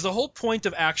 Because the whole point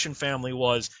of Action Family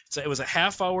was, it was a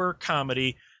half-hour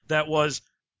comedy that was,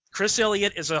 Chris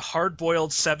Elliott is a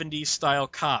hard-boiled 70s style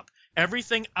cop.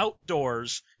 Everything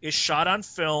outdoors is shot on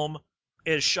film,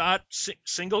 is shot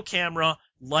single camera,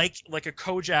 like a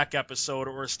Kojak episode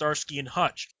or a Starsky and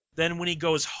Hutch. Then when he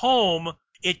goes home,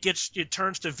 it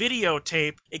turns to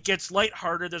videotape, it gets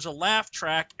lighthearted, there's a laugh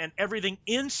track, and everything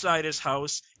inside his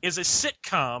house is a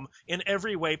sitcom in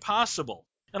every way possible.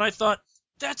 And I thought,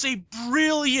 that's a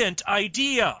brilliant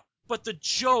idea, but the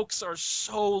jokes are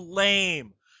so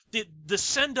lame. The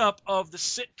send-up of the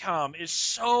sitcom is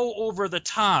so over the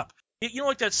top. You know,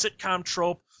 like that sitcom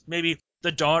trope, maybe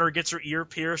the daughter gets her ear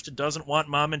pierced and doesn't want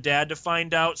mom and dad to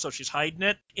find out, so she's hiding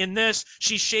it. In this,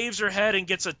 she shaves her head and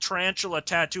gets a tarantula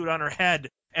tattooed on her head,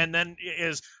 and then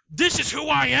this is who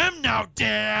I am now,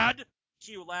 Dad!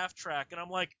 Cue laugh track. And I'm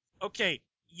like, okay,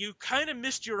 you kind of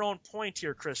missed your own point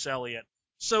here, Chris Elliott.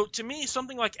 So to me,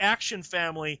 something like Action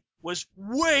Family was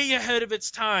way ahead of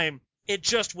its time. It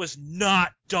just was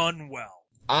not done well.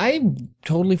 I'm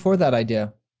totally for that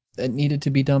idea. It needed to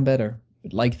be done better,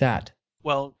 like that.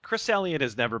 Well, Chris Elliott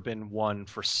has never been one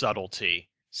for subtlety,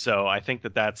 so I think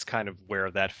that's kind of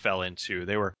where that fell into.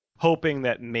 They were hoping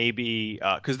that maybe,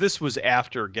 because this was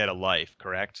after Get a Life,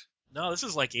 correct? No, this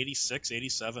is like 86,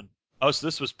 87. Oh, so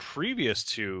this was previous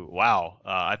to, wow,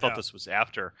 I thought this was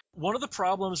after. One of the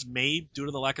problems due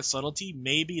to the lack of subtlety,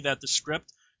 may be that the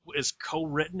script is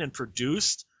co-written and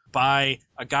produced by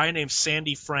a guy named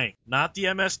Sandy Frank, not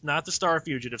the Star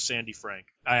Fugitive Sandy Frank.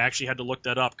 I actually had to look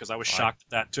that up because I was shocked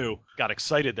at that too. Got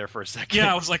excited there for a second. Yeah,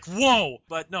 I was like, whoa!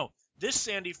 But no, this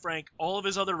Sandy Frank, all of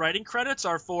his other writing credits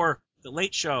are for The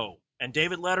Late Show and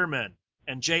David Letterman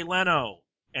and Jay Leno,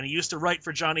 and he used to write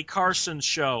for Johnny Carson's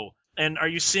show. And are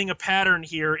you seeing a pattern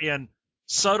here in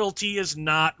subtlety is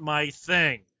not my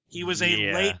thing? He was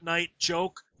a late-night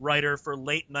joke writer for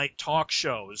late-night talk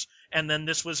shows, and then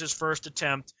this was his first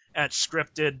attempt at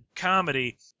scripted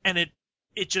comedy, and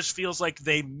it just feels like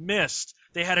they missed.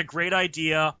 They had a great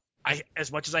idea. As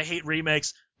much as I hate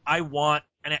remakes, I want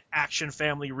an Action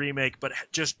Family remake, but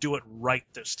just do it right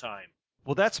this time.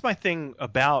 Well, that's my thing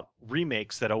about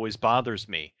remakes that always bothers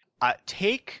me.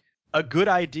 Take a good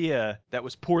idea that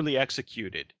was poorly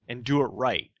executed and do it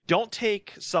right. Don't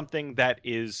take something that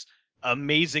is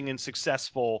amazing and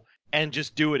successful and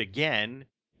just do it again.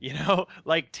 You know,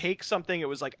 like take something, it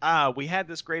was like, we had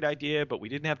this great idea, but we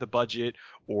didn't have the budget,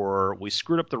 or we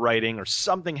screwed up the writing, or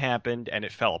something happened and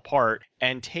it fell apart,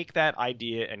 and take that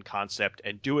idea and concept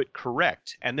and do it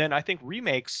correct. And then I think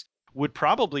remakes would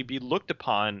probably be looked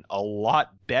upon a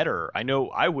lot better. I know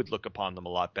I would look upon them a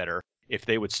lot better if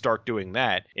they would start doing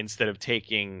that instead of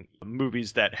taking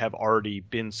movies that have already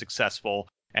been successful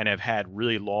and have had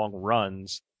really long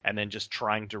runs and then just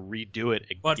trying to redo it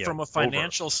again. But from a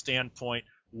financial standpoint,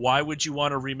 why would you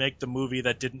want to remake the movie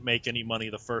that didn't make any money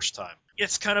the first time?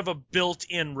 It's kind of a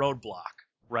built-in roadblock.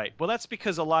 Right. Well, that's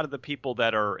because a lot of the people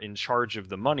that are in charge of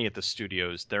the money at the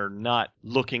studios, they're not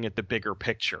looking at the bigger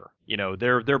picture.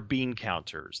 They're bean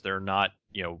counters. They're not,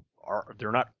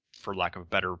 they're not, for lack of a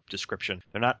better description,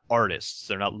 they're not artists.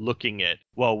 They're not looking at,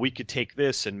 well, we could take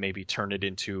this and maybe turn it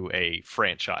into a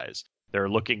franchise. They're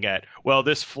looking at, well,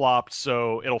 this flopped,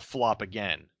 so it'll flop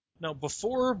again. Now,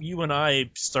 before you and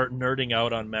I start nerding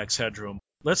out on Max Headroom,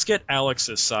 let's get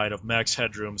Alex's side of Max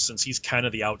Headroom, since he's kind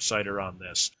of the outsider on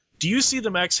this. Do you see the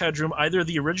Max Headroom, either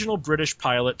the original British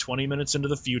pilot, 20 Minutes into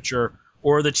the Future,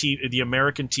 or the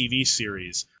American TV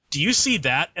series? Do you see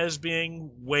that as being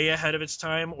way ahead of its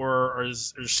time, or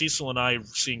is Cecil and I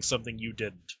seeing something you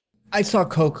didn't? I saw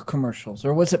Coke commercials,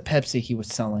 or was it Pepsi he was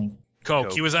selling?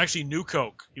 Coke. He was actually New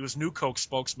Coke. He was New Coke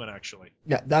spokesman, actually.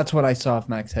 Yeah, that's what I saw of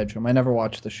Max Headroom. I never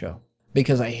watched the show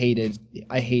because I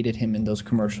hated him in those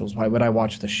commercials. Why would I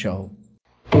watch the show?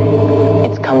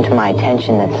 It's come to my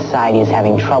attention that society is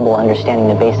having trouble understanding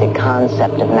the basic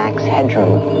concept of Max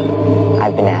Headroom.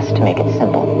 I've been asked to make it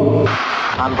simple.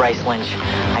 I'm Bryce Lynch.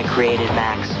 I created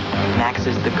Max. Max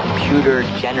is the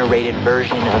computer-generated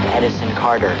version of Edison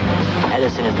Carter.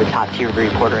 Edison is the top-tier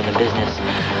reporter in the business.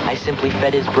 I simply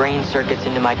fed his brain circuits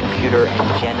into my computer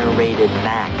and generated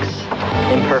Max.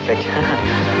 Imperfect,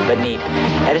 but neat.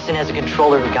 Edison has a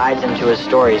controller who guides him to his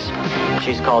stories.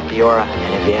 She's called Fiora,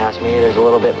 and if you ask me, there's a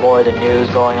little bit more than news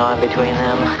going on between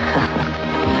them.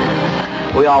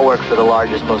 We all work for the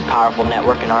largest, most powerful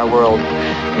network in our world.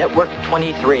 Network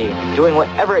 23, doing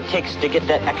whatever it takes to get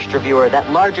that extra viewer,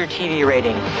 that larger TV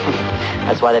rating.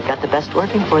 That's why they've got the best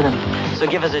working for them. So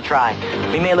give us a try.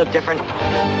 We may look different.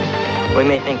 We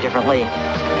may think differently.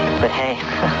 But hey,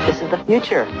 this is the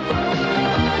future.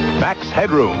 Max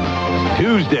Headroom,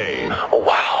 Tuesday. Oh,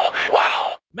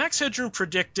 wow. Max Headroom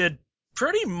predicted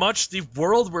pretty much the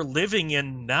world we're living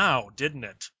in now, didn't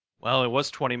it? Well, it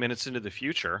was 20 minutes into the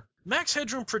future. Max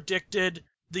Headroom predicted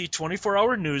the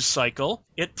 24-hour news cycle.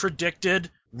 It predicted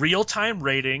real-time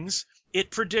ratings.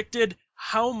 It predicted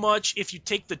how much, if you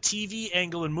take the TV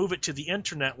angle and move it to the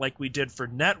internet like we did for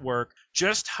network,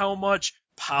 just how much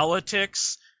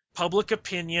politics, public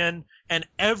opinion, and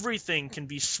everything can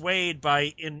be swayed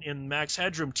by, in Max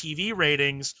Headroom, TV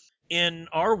ratings. In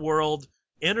our world,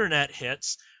 internet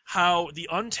hits, how the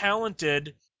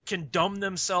untalented can dumb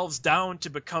themselves down to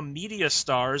become media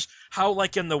stars, how,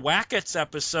 like in the Wackets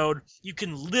episode, you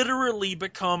can literally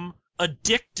become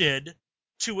addicted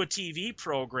to a TV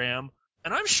program,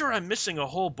 and I'm sure I'm missing a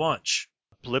whole bunch.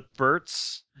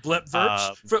 Blipverts. We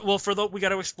got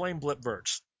to explain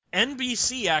Blipverts.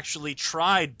 NBC actually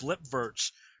tried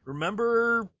Blipverts.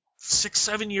 Remember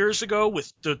 6-7 years ago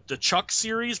with the Chuck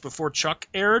series before Chuck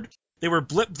aired? They were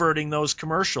blipverting those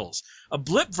commercials. A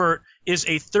blipvert is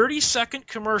a 30-second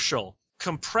commercial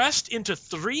compressed into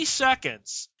 3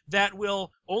 seconds that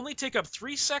will only take up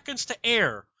 3 seconds to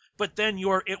air, but then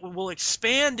it will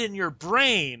expand in your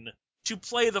brain to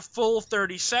play the full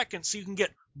 30 seconds, so you can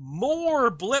get more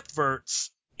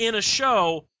blipverts in a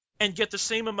show and get the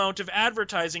same amount of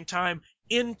advertising time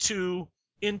into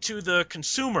the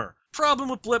consumer. Problem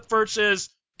with blipverts is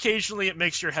occasionally it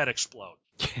makes your head explode.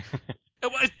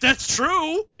 That's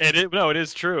true. It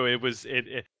is true. It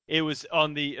was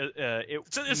on the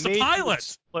it's the pilot.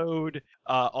 Explode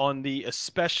on the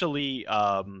especially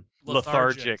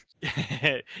lethargic.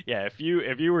 Yeah, if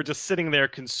you were just sitting there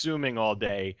consuming all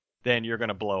day, then you're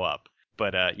gonna blow up.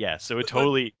 But so it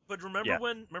totally. But remember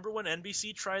when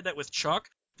NBC tried that with Chuck?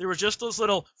 There were just those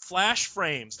little flash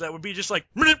frames that would be just like,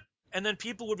 and then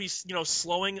people would be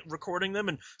recording them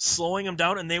and slowing them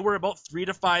down, and they were about 3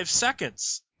 to 5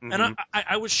 seconds. Mm-hmm. And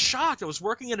I was shocked. I was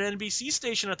working at an NBC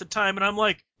station at the time, and I'm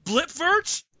like,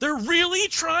 blipverts? They're really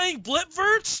trying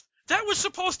blipverts? That was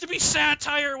supposed to be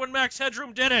satire when Max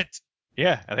Headroom did it.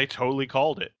 Yeah, and they totally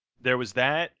called it. There was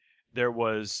that. There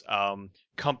was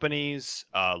companies,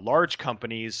 large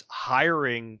companies,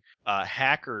 hiring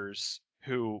hackers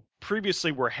who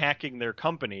previously were hacking their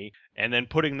company and then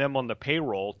putting them on the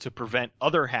payroll to prevent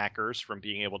other hackers from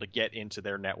being able to get into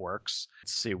their networks.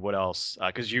 Let's see what else,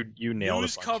 because you nailed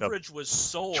news coverage was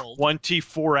sold.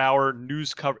 24-hour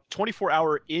news coverage,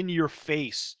 24-hour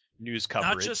in-your-face news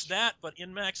coverage. Not just that, but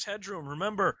in Max Headroom,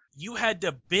 remember, you had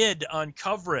to bid on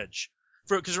coverage.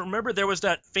 Because remember, there was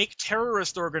that fake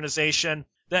terrorist organization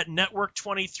that Network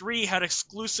 23 had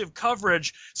exclusive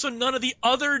coverage, so none of the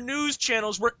other news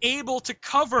channels were able to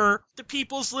cover the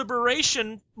People's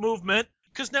Liberation Movement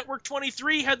because Network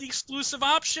 23 had the exclusive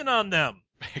option on them.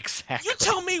 Exactly. You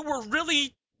tell me we're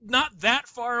really not that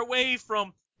far away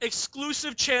from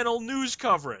exclusive channel news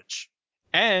coverage.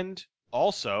 And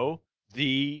also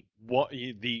the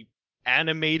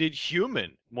animated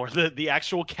human, more the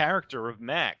actual character of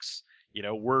Max. You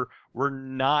know, we're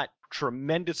not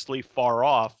tremendously far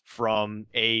off from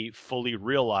a fully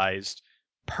realized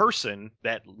person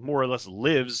that more or less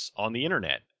lives on the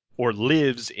internet or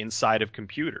lives inside of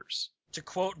computers. To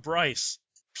quote Bryce,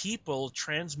 people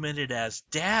transmitted as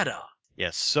data.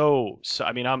 Yes, so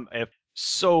I mean, I'm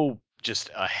so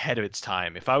just ahead of its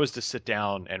time. If I was to sit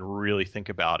down and really think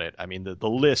about it, I mean, the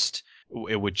list,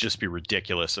 it would just be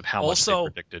ridiculous of how much they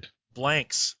predicted.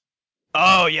 Blanks.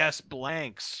 Oh yes,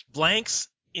 blanks. Blanks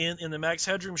in the Max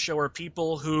Headroom show are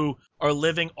people who are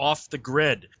living off the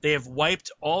grid. They have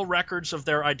wiped all records of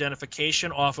their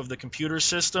identification off of the computer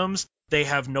systems. They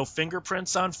have no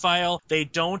fingerprints on file. They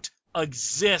don't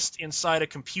exist inside a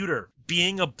computer.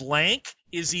 Being a blank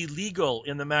is illegal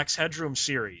in the Max Headroom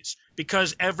series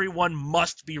because everyone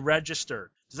must be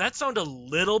registered. Does that sound a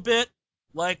little bit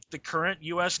like the current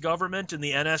U.S. government in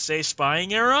the NSA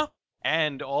spying era?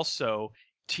 And also,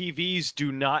 TVs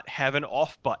do not have an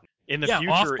off button. In the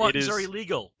future, off buttons it is are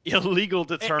illegal. Illegal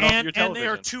to turn off your television. And they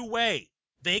are two-way.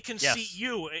 They can see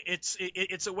you.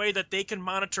 It's a way that they can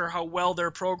monitor how well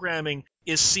their programming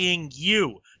is seeing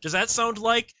you. Does that sound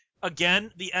like,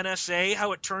 again, the NSA?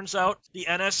 How it turns out the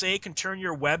NSA can turn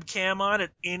your webcam on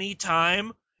at any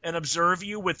time and observe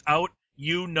you without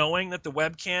you knowing that the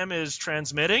webcam is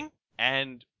transmitting?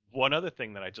 And one other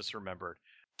thing that I just remembered.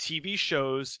 TV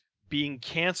shows being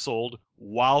canceled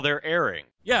while they're airing.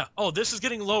 Yeah. Oh, this is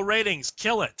getting low ratings.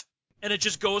 Kill it. And it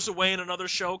just goes away and another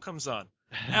show comes on.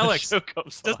 Alex,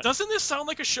 doesn't this sound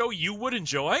like a show you would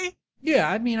enjoy? Yeah,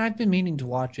 I mean, I've been meaning to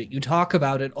watch it. You talk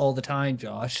about it all the time,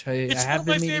 Josh. I have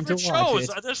been meaning to watch it. It's one of my favorite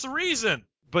shows. That's the reason.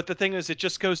 But the thing is, it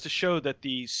just goes to show that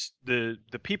the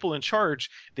people in charge,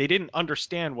 they didn't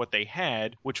understand what they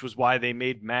had, which was why they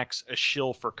made Max a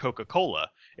shill for Coca-Cola.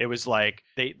 It was like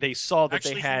they saw that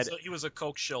actually, they had. He was a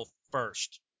Coke shill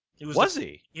first. He was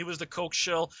the Coke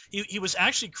shill. He was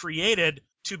actually created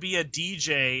to be a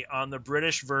DJ on the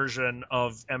British version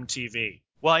of MTV.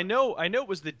 Well, I know it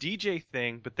was the DJ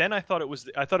thing, but then I thought it was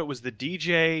the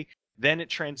DJ. Then it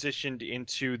transitioned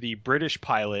into the British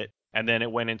pilot. And then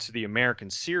it went into the American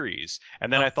series.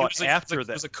 And then I thought he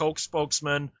was a Coke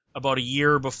spokesman about a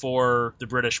year before the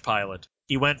British pilot.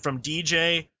 He went from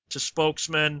DJ to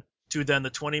spokesman to then the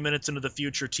 20 Minutes into the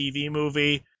Future TV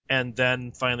movie, and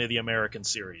then finally the American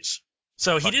series.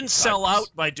 So he didn't sell out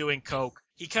by doing Coke.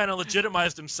 He kind of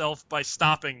legitimized himself by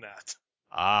stopping that.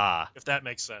 Ah. If that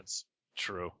makes sense.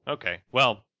 True. Okay.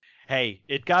 Well, hey,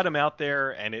 it got him out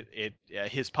there, and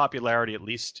his popularity at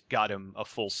least got him a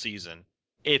full season.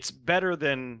 It's better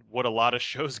than what a lot of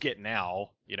shows get now.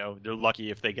 You know, they're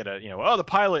lucky if they get the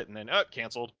pilot and then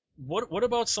canceled. What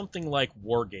about something like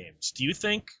War Games? Do you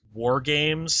think War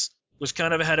Games was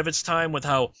kind of ahead of its time with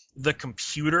how the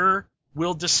computer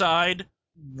will decide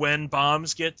when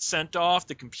bombs get sent off?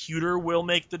 The computer will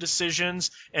make the decisions,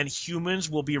 and humans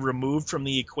will be removed from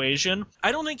the equation.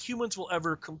 I don't think humans will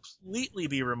ever completely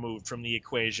be removed from the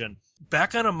equation.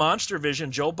 Back on a Monster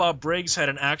Vision, Joe Bob Briggs had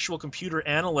an actual computer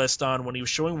analyst on when he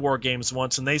was showing War Games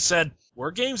once, and they said,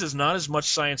 War Games is not as much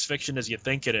science fiction as you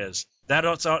think it is. That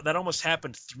almost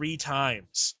happened 3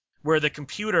 times, where the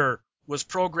computer was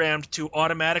programmed to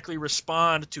automatically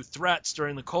respond to threats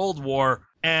during the Cold War,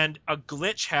 and a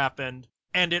glitch happened,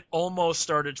 and it almost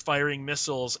started firing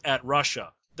missiles at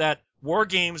Russia. That War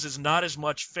Games is not as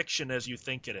much fiction as you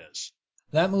think it is.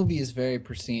 That movie is very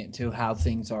prescient to how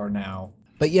things are now.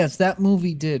 But yes, that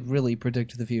movie did really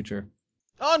predict the future.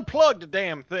 Unplug the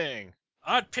damn thing.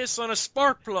 I'd piss on a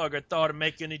spark plug. I thought it'd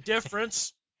make any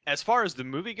difference. As far as the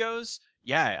movie goes,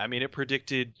 yeah, I mean, it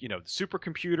predicted, the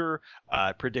supercomputer,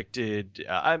 predicted,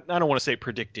 I don't want to say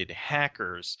predicted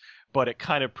hackers, but it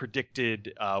kind of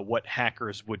predicted what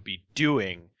hackers would be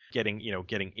doing, getting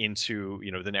into,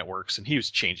 the networks. And he was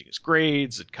changing his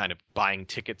grades and kind of buying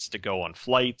tickets to go on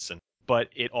flights. But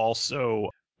it also,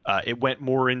 it went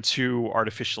more into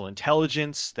artificial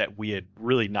intelligence that we had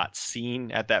really not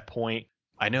seen at that point.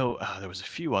 I know there was a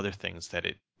few other things that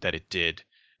it did.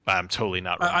 I'm totally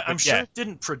not wrong. I'm sure it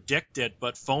didn't predict it,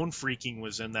 but phone freaking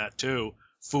was in that too,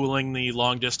 fooling the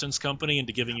long distance company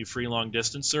into giving you free long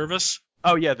distance service.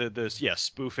 Oh yeah,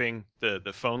 spoofing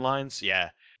the phone lines. Yeah,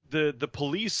 the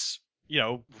police,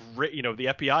 the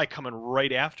FBI coming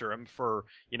right after him for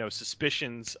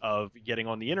suspicions of getting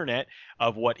on the internet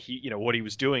of what he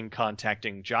was doing,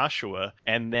 contacting Joshua,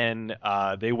 and then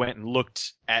they went and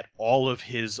looked at all of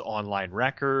his online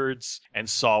records and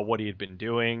saw what he had been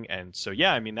doing, and so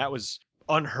yeah, I mean that was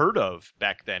unheard of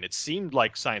back then. It seemed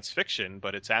like science fiction,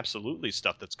 but it's absolutely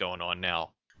stuff that's going on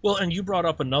now. Well, and you brought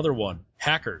up another one,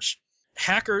 Hackers.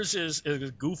 Hackers is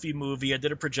a goofy movie. I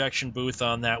did a projection booth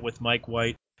on that with Mike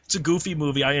White. It's a goofy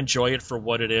movie. I enjoy it for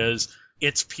what it is.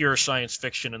 it's pure science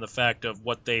fiction in the fact of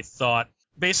what they thought.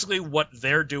 Basically, what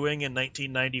they're doing in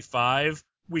 1995,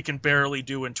 we can barely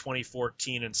do in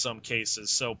 2014 in some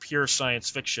cases, so pure science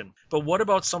fiction. But what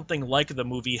about something like the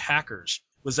movie Hackers?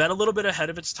 Was that a little bit ahead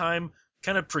of its time,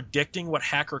 kind of predicting what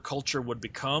hacker culture would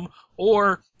become?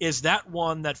 Or is that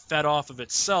one that fed off of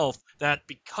itself, that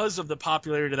because of the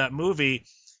popularity of that movie,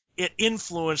 it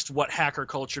influenced what hacker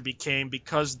culture became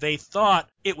because they thought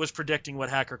it was predicting what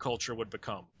hacker culture would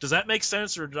become? Does that make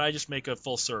sense, or did I just make a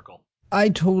full circle? I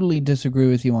totally disagree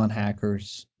with you on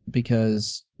Hackers,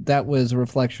 because that was a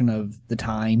reflection of the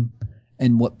time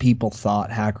and what people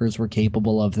thought hackers were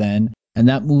capable of then. And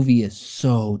that movie is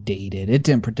so dated. It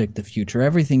didn't predict the future.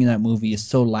 Everything in that movie is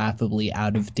so laughably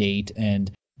out of date and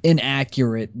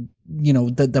inaccurate. You know,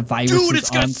 the virus Dude, is it's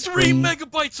got on 3 screen.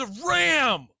 megabytes of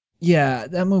RAM! Yeah,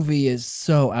 that movie is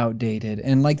so outdated.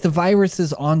 And like the virus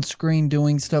is on screen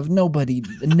doing stuff. Nobody,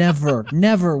 never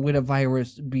would a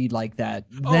virus be like that.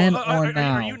 Then or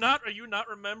now. Are you not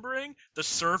remembering the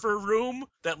server room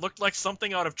that looked like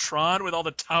something out of Tron with all the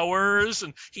towers,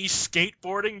 and he's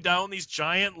skateboarding down these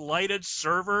giant lighted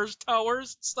servers,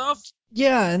 towers, and stuff?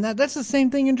 Yeah, and that's the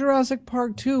same thing in Jurassic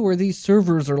Park 2, where these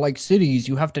servers are like cities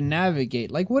you have to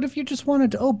navigate. Like, what if you just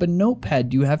wanted to open Notepad?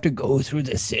 Do you have to go through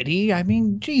the city? I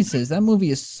mean, Jesus, that movie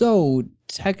is so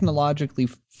technologically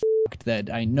fucked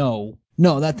that I know.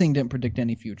 No, that thing didn't predict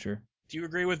any future. Do you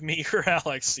agree with me or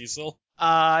Alex, Cecil?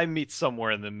 I meet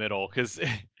somewhere in the middle, because,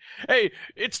 hey,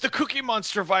 it's the Cookie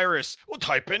Monster virus. We'll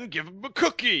type in, give him a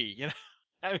cookie. You know,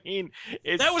 I mean,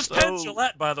 it's that was so... Penn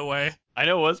Jillette, by the way. I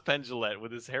know it was Penn Jillette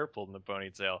with his hair pulled in the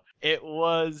ponytail. It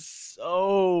was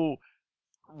so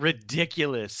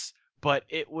ridiculous, but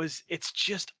it's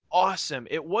just awesome.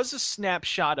 It was a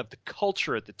snapshot of the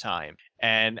culture at the time.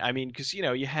 And I mean, because, you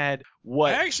know, you had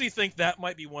what... I actually think that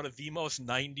might be one of the most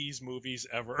 90s movies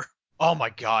ever. Oh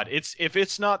my God! If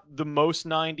it's not the most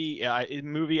 90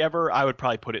 movie ever, I would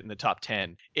probably put it in the top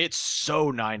 10. It's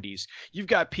so 90s. You've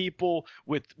got people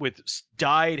with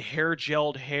dyed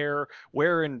gelled hair,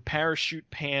 wearing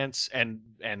parachute pants, and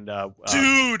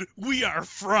dude, we are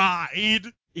fried.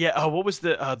 Yeah. What was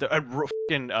the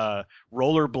fucking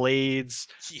rollerblades?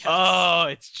 Yes. Oh,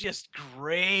 it's just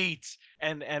great.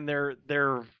 And they're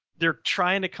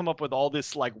trying to come up with all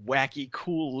this like wacky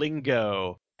cool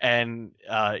lingo. And,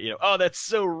 you know, oh, that's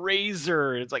so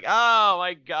Razor. It's like, oh,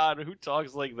 my God, who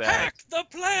talks like that? Hack the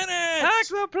planet! Hack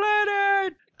the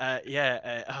planet!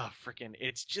 Freaking,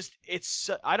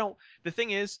 the thing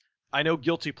is, I know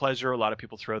guilty pleasure, a lot of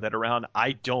people throw that around.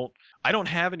 I don't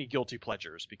have any guilty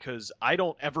pleasures because I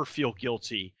don't ever feel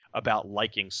guilty about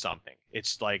liking something.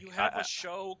 It's like... You have a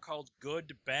show called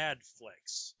Good Bad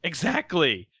Flicks.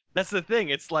 Exactly! That's the thing.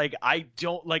 It's like, I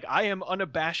am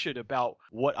unabashed about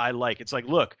what I like. It's like,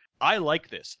 look, I like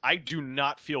this. I do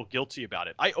not feel guilty about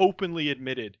it. I openly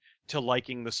admitted to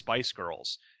liking the Spice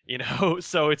Girls, you know?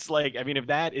 So it's like, I mean, if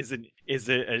that is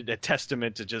a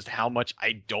testament to just how much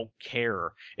I don't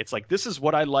care. It's like, this is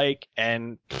what I like,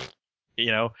 and,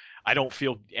 you know, I don't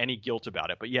feel any guilt about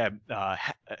it. But yeah,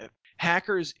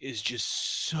 Hackers is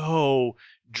just so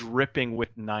dripping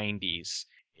with 90s.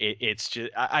 It's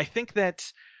just, I think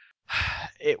that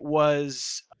it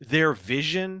was their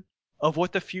vision of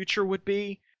what the future would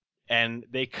be, and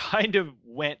they kind of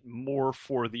went more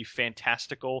for the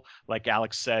fantastical, like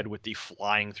Alex said, with the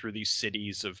flying through these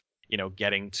cities of, you know,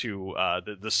 getting to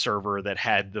the server that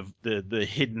had the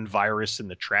hidden virus in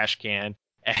the trash can.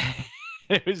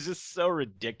 It was just so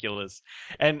ridiculous,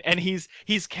 and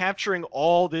he's capturing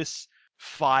all this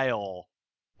file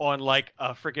on like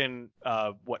a freaking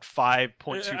 5.25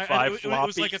 floppy. It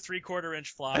was like a 3/4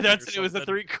 inch floppy. It was a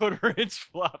 3/4 inch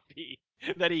floppy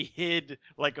that he hid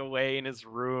like away in his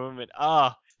room, and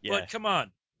yeah. But come on,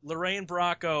 Lorraine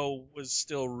Bracco was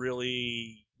still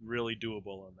really, really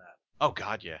doable in that. Oh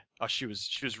God, yeah. Oh, she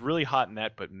was really hot in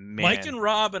that, but man. Mike and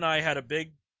Rob and I had a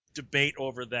big debate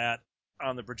over that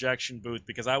on the projection booth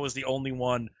because I was the only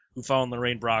one who found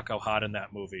Lorraine Bracco hot in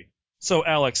that movie. So,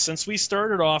 Alex, since we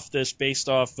started off this based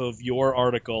off of your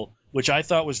article, which I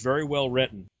thought was very well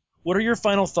written, what are your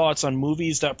final thoughts on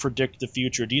movies that predict the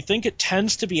future? Do you think it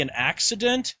tends to be an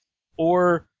accident,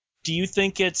 or do you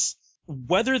think it's,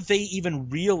 whether they even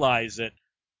realize it,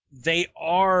 they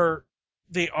are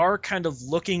kind of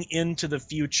looking into the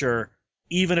future,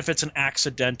 even if it's an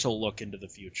accidental look into the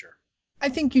future? I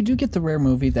think you do get the rare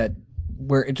movie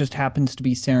where it just happens to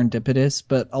be serendipitous,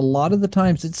 but a lot of the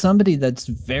times it's somebody that's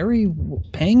very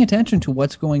paying attention to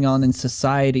what's going on in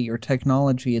society or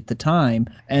technology at the time,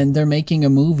 and they're making a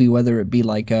movie, whether it be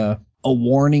like a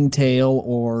warning tale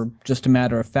or just a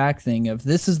matter-of-fact thing of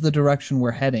this is the direction we're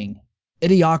heading.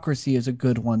 Idiocracy is a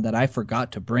good one that I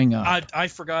forgot to bring up. I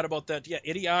forgot about that. Yeah,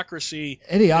 Idiocracy.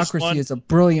 Idiocracy is a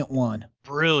brilliant one.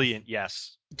 Brilliant,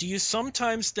 yes. Do you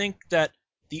sometimes think that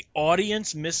the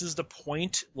audience misses the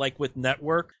point, like with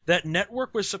Network? That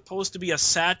Network was supposed to be a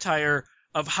satire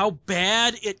of how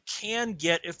bad it can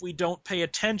get if we don't pay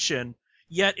attention,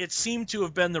 yet it seemed to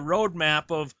have been the roadmap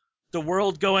of the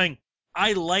world going,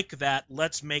 I like that,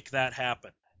 let's make that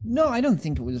happen. No, I don't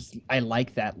think it was, I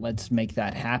like that, let's make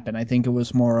that happen. I think it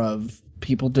was more of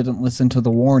people didn't listen to the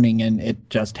warning and it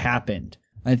just happened.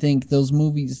 I think those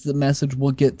movies, the message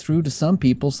will get through to some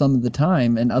people some of the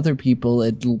time, and other people,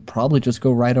 it'll probably just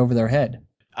go right over their head.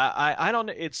 I don't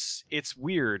know. It's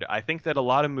weird. I think that a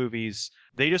lot of movies,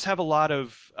 they just have a lot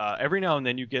of, every now and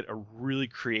then you get a really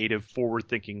creative,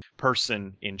 forward-thinking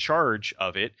person in charge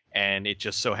of it, and it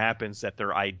just so happens that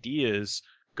their ideas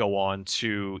go on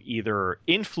to either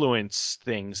influence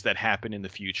things that happen in the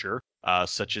future,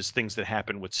 such as things that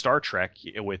happen with Star Trek,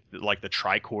 with like the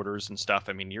tricorders and stuff.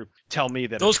 I mean, you tell me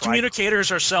that those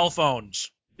communicators are cell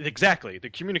phones. Exactly, the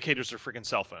communicators are freaking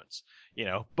cell phones.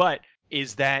 But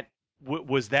is that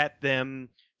was that them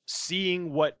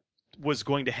seeing what was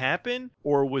going to happen,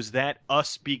 or was that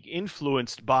us being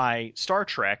influenced by Star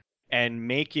Trek and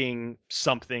making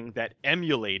something that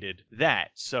emulated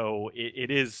that? So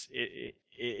it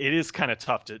is kind of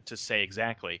tough to say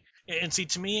exactly. And see,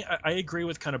 to me, I agree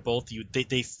with kind of both of you.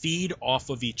 They feed off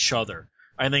of each other.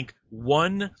 I think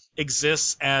one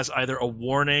exists as either a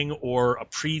warning or a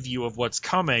preview of what's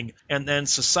coming, and then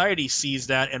society sees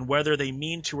that, and whether they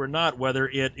mean to or not, whether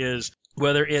it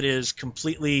is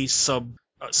completely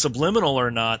subliminal or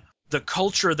not, the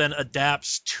culture then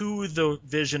adapts to the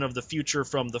vision of the future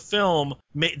from the film,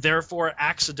 therefore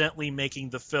accidentally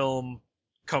making the film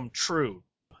come true.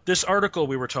 This article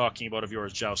we were talking about of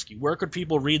yours, Jowski, where could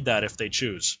people read that if they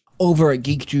choose? Over at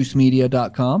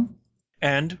geekjuicemedia.com.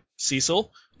 And,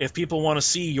 Cecil, if people want to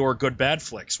see your good bad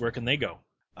flicks, where can they go?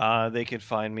 They can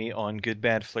find me on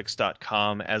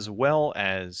goodbadflix.com as well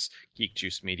as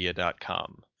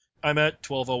geekjuicemedia.com. I'm at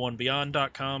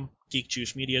 1201beyond.com,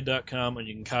 geekjuicemedia.com, and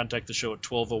you can contact the show at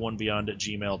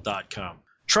 1201beyond@gmail.com.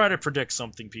 Try to predict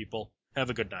something, people. Have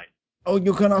a good night. Oh,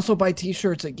 you can also buy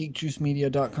t-shirts at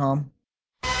geekjuicemedia.com.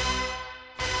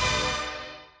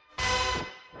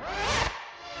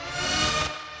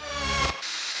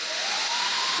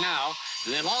 Now,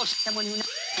 they've all someone who knows.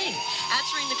 Hey,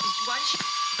 answering the question. Why does she?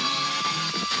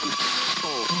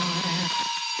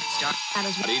 Start. How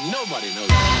does nobody knows.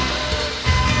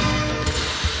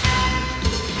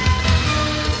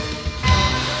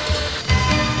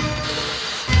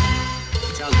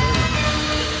 Sounds very.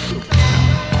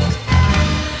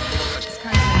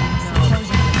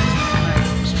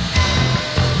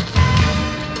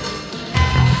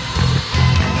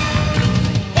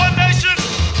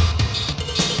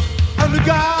 Under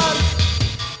God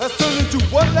has turned into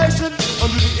one nation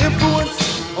under the influence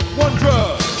of one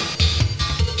drug,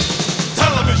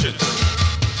 television.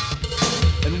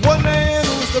 And one man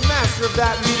who is the master of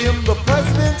that medium, the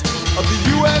president of the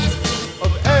U.S.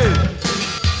 of A.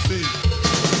 See,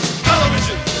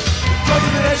 television, the drug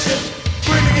of the nation,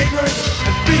 breeding ignorance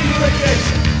and feeding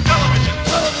radiation. Television,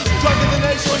 the drug of the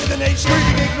nation,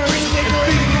 breeding ignorance and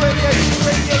feeding radiation.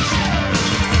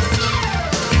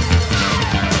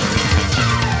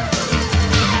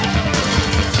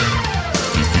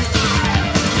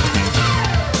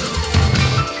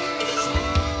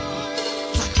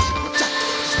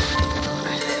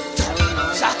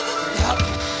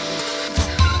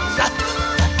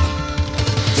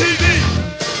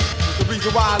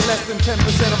 Why less than 10%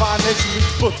 of our nation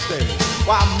reads books daily.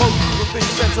 Why most people think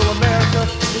Central America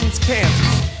means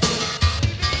Kansas.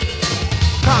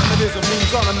 Communism means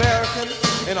un-American,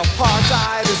 and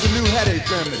apartheid is a new headache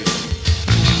remedy.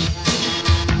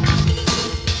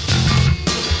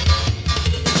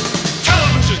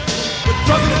 Television, the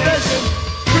drug of the nation,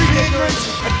 breeding ignorance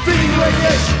and feeding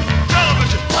radiation.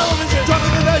 Television, drug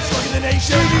of the nation,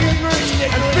 breeding ignorance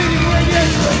and feeding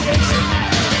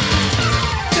radiation.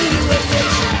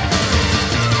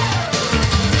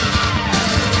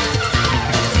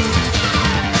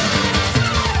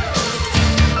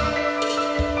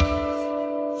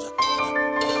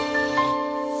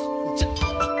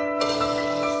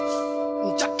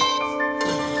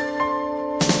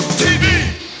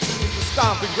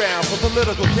 Stomping ground for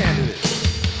political candidates,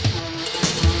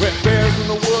 where bears in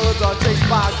the woods are chased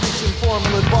by Grecian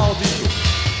formula bald eagles,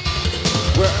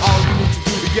 where all you need to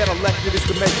do to get elected is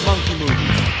to make monkey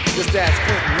movies, just ask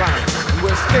Clinton Ryan, and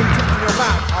where steaks in your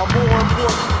mouth are more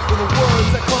important than the words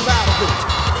that come out of it.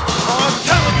 On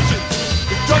television,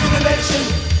 the drug of the nation,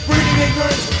 breeding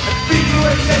ignorance and feeding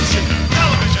radiation.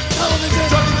 Television, Television,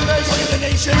 drug of the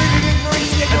nation,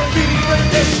 breeding ignorance, feeding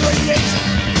radiation.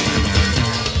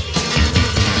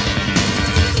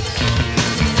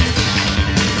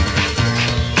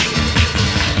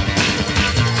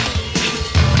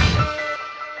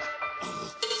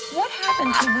 What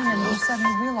happened to women who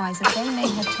suddenly realized that they may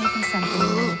have taken something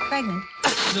when they were pregnant?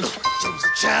 Choose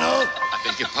the channel. I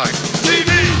beg your pardon.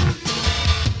 TV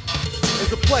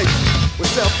is a place with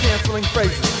self-canceling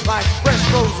phrases like fresh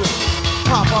frozen,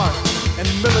 pop art, and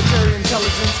military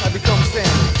intelligence have become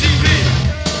standard. TV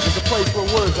is a place where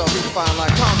words are redefined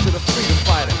like concept of freedom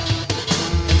fighter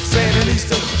and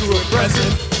Sandinista to a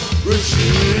present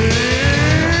regime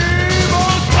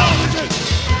on television.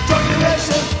 Drug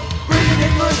nation, breeding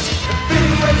ignorance, and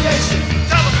feeding radiation.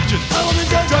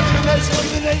 Television, drug nation,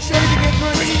 breeding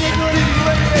ignorance, feeding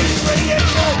radiation,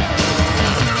 radiation.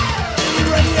 Feeding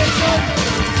radiation,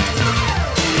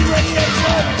 feeding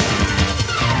radiation,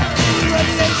 feeding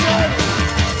radiation.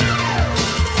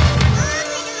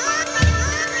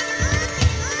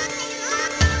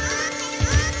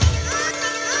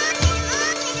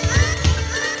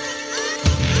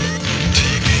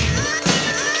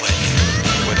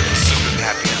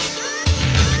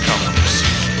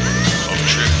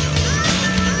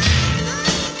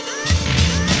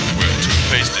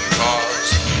 Toothpaste in cars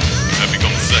have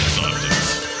become sex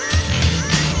objects.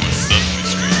 Where Sesame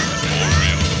Street is more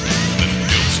real than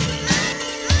Hill Street.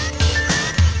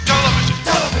 Television!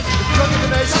 Television! The drug of the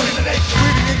nation!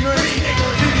 Breeding ignorance!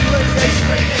 Feeding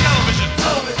radiation! Television!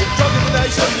 The drug of the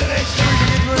nation! Breeding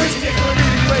ignorance!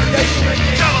 Feeding radiation!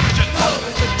 Television!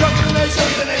 The drug of the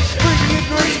nation! Breeding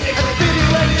ignorance! And feeding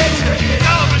radiation!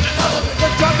 Television! The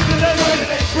drug of the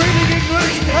nation! Breeding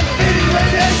ignorance! And feeding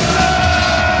radiation!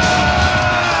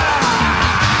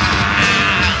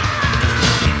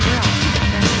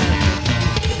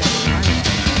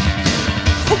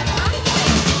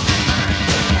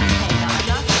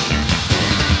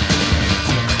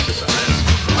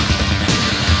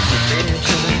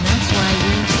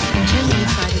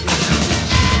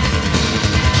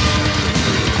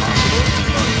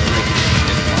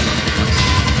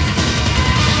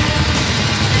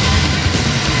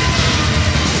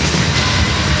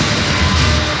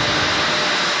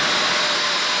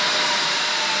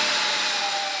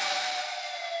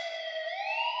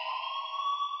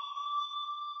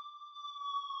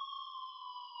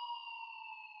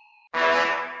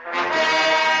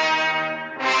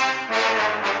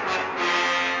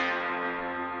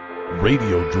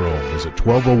 Radiodrome is a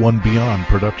 1201 Beyond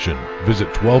production. Visit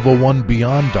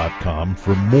 1201beyond.com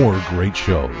for more great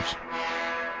shows.